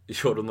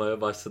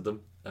yorumlamaya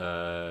başladım.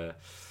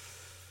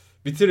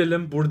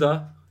 Bitirelim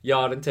burada.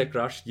 Yarın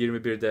tekrar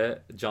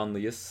 21'de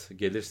canlıyız.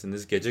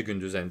 Gelirsiniz gece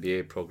gündüz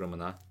NBA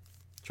programına.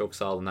 Çok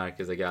sağ olun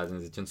herkese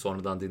geldiğiniz için.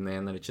 Sonradan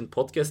dinleyenler için,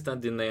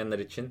 podcast'ten dinleyenler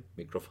için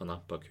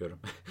mikrofona bakıyorum.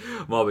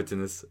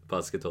 Muhabbetiniz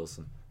basket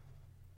olsun.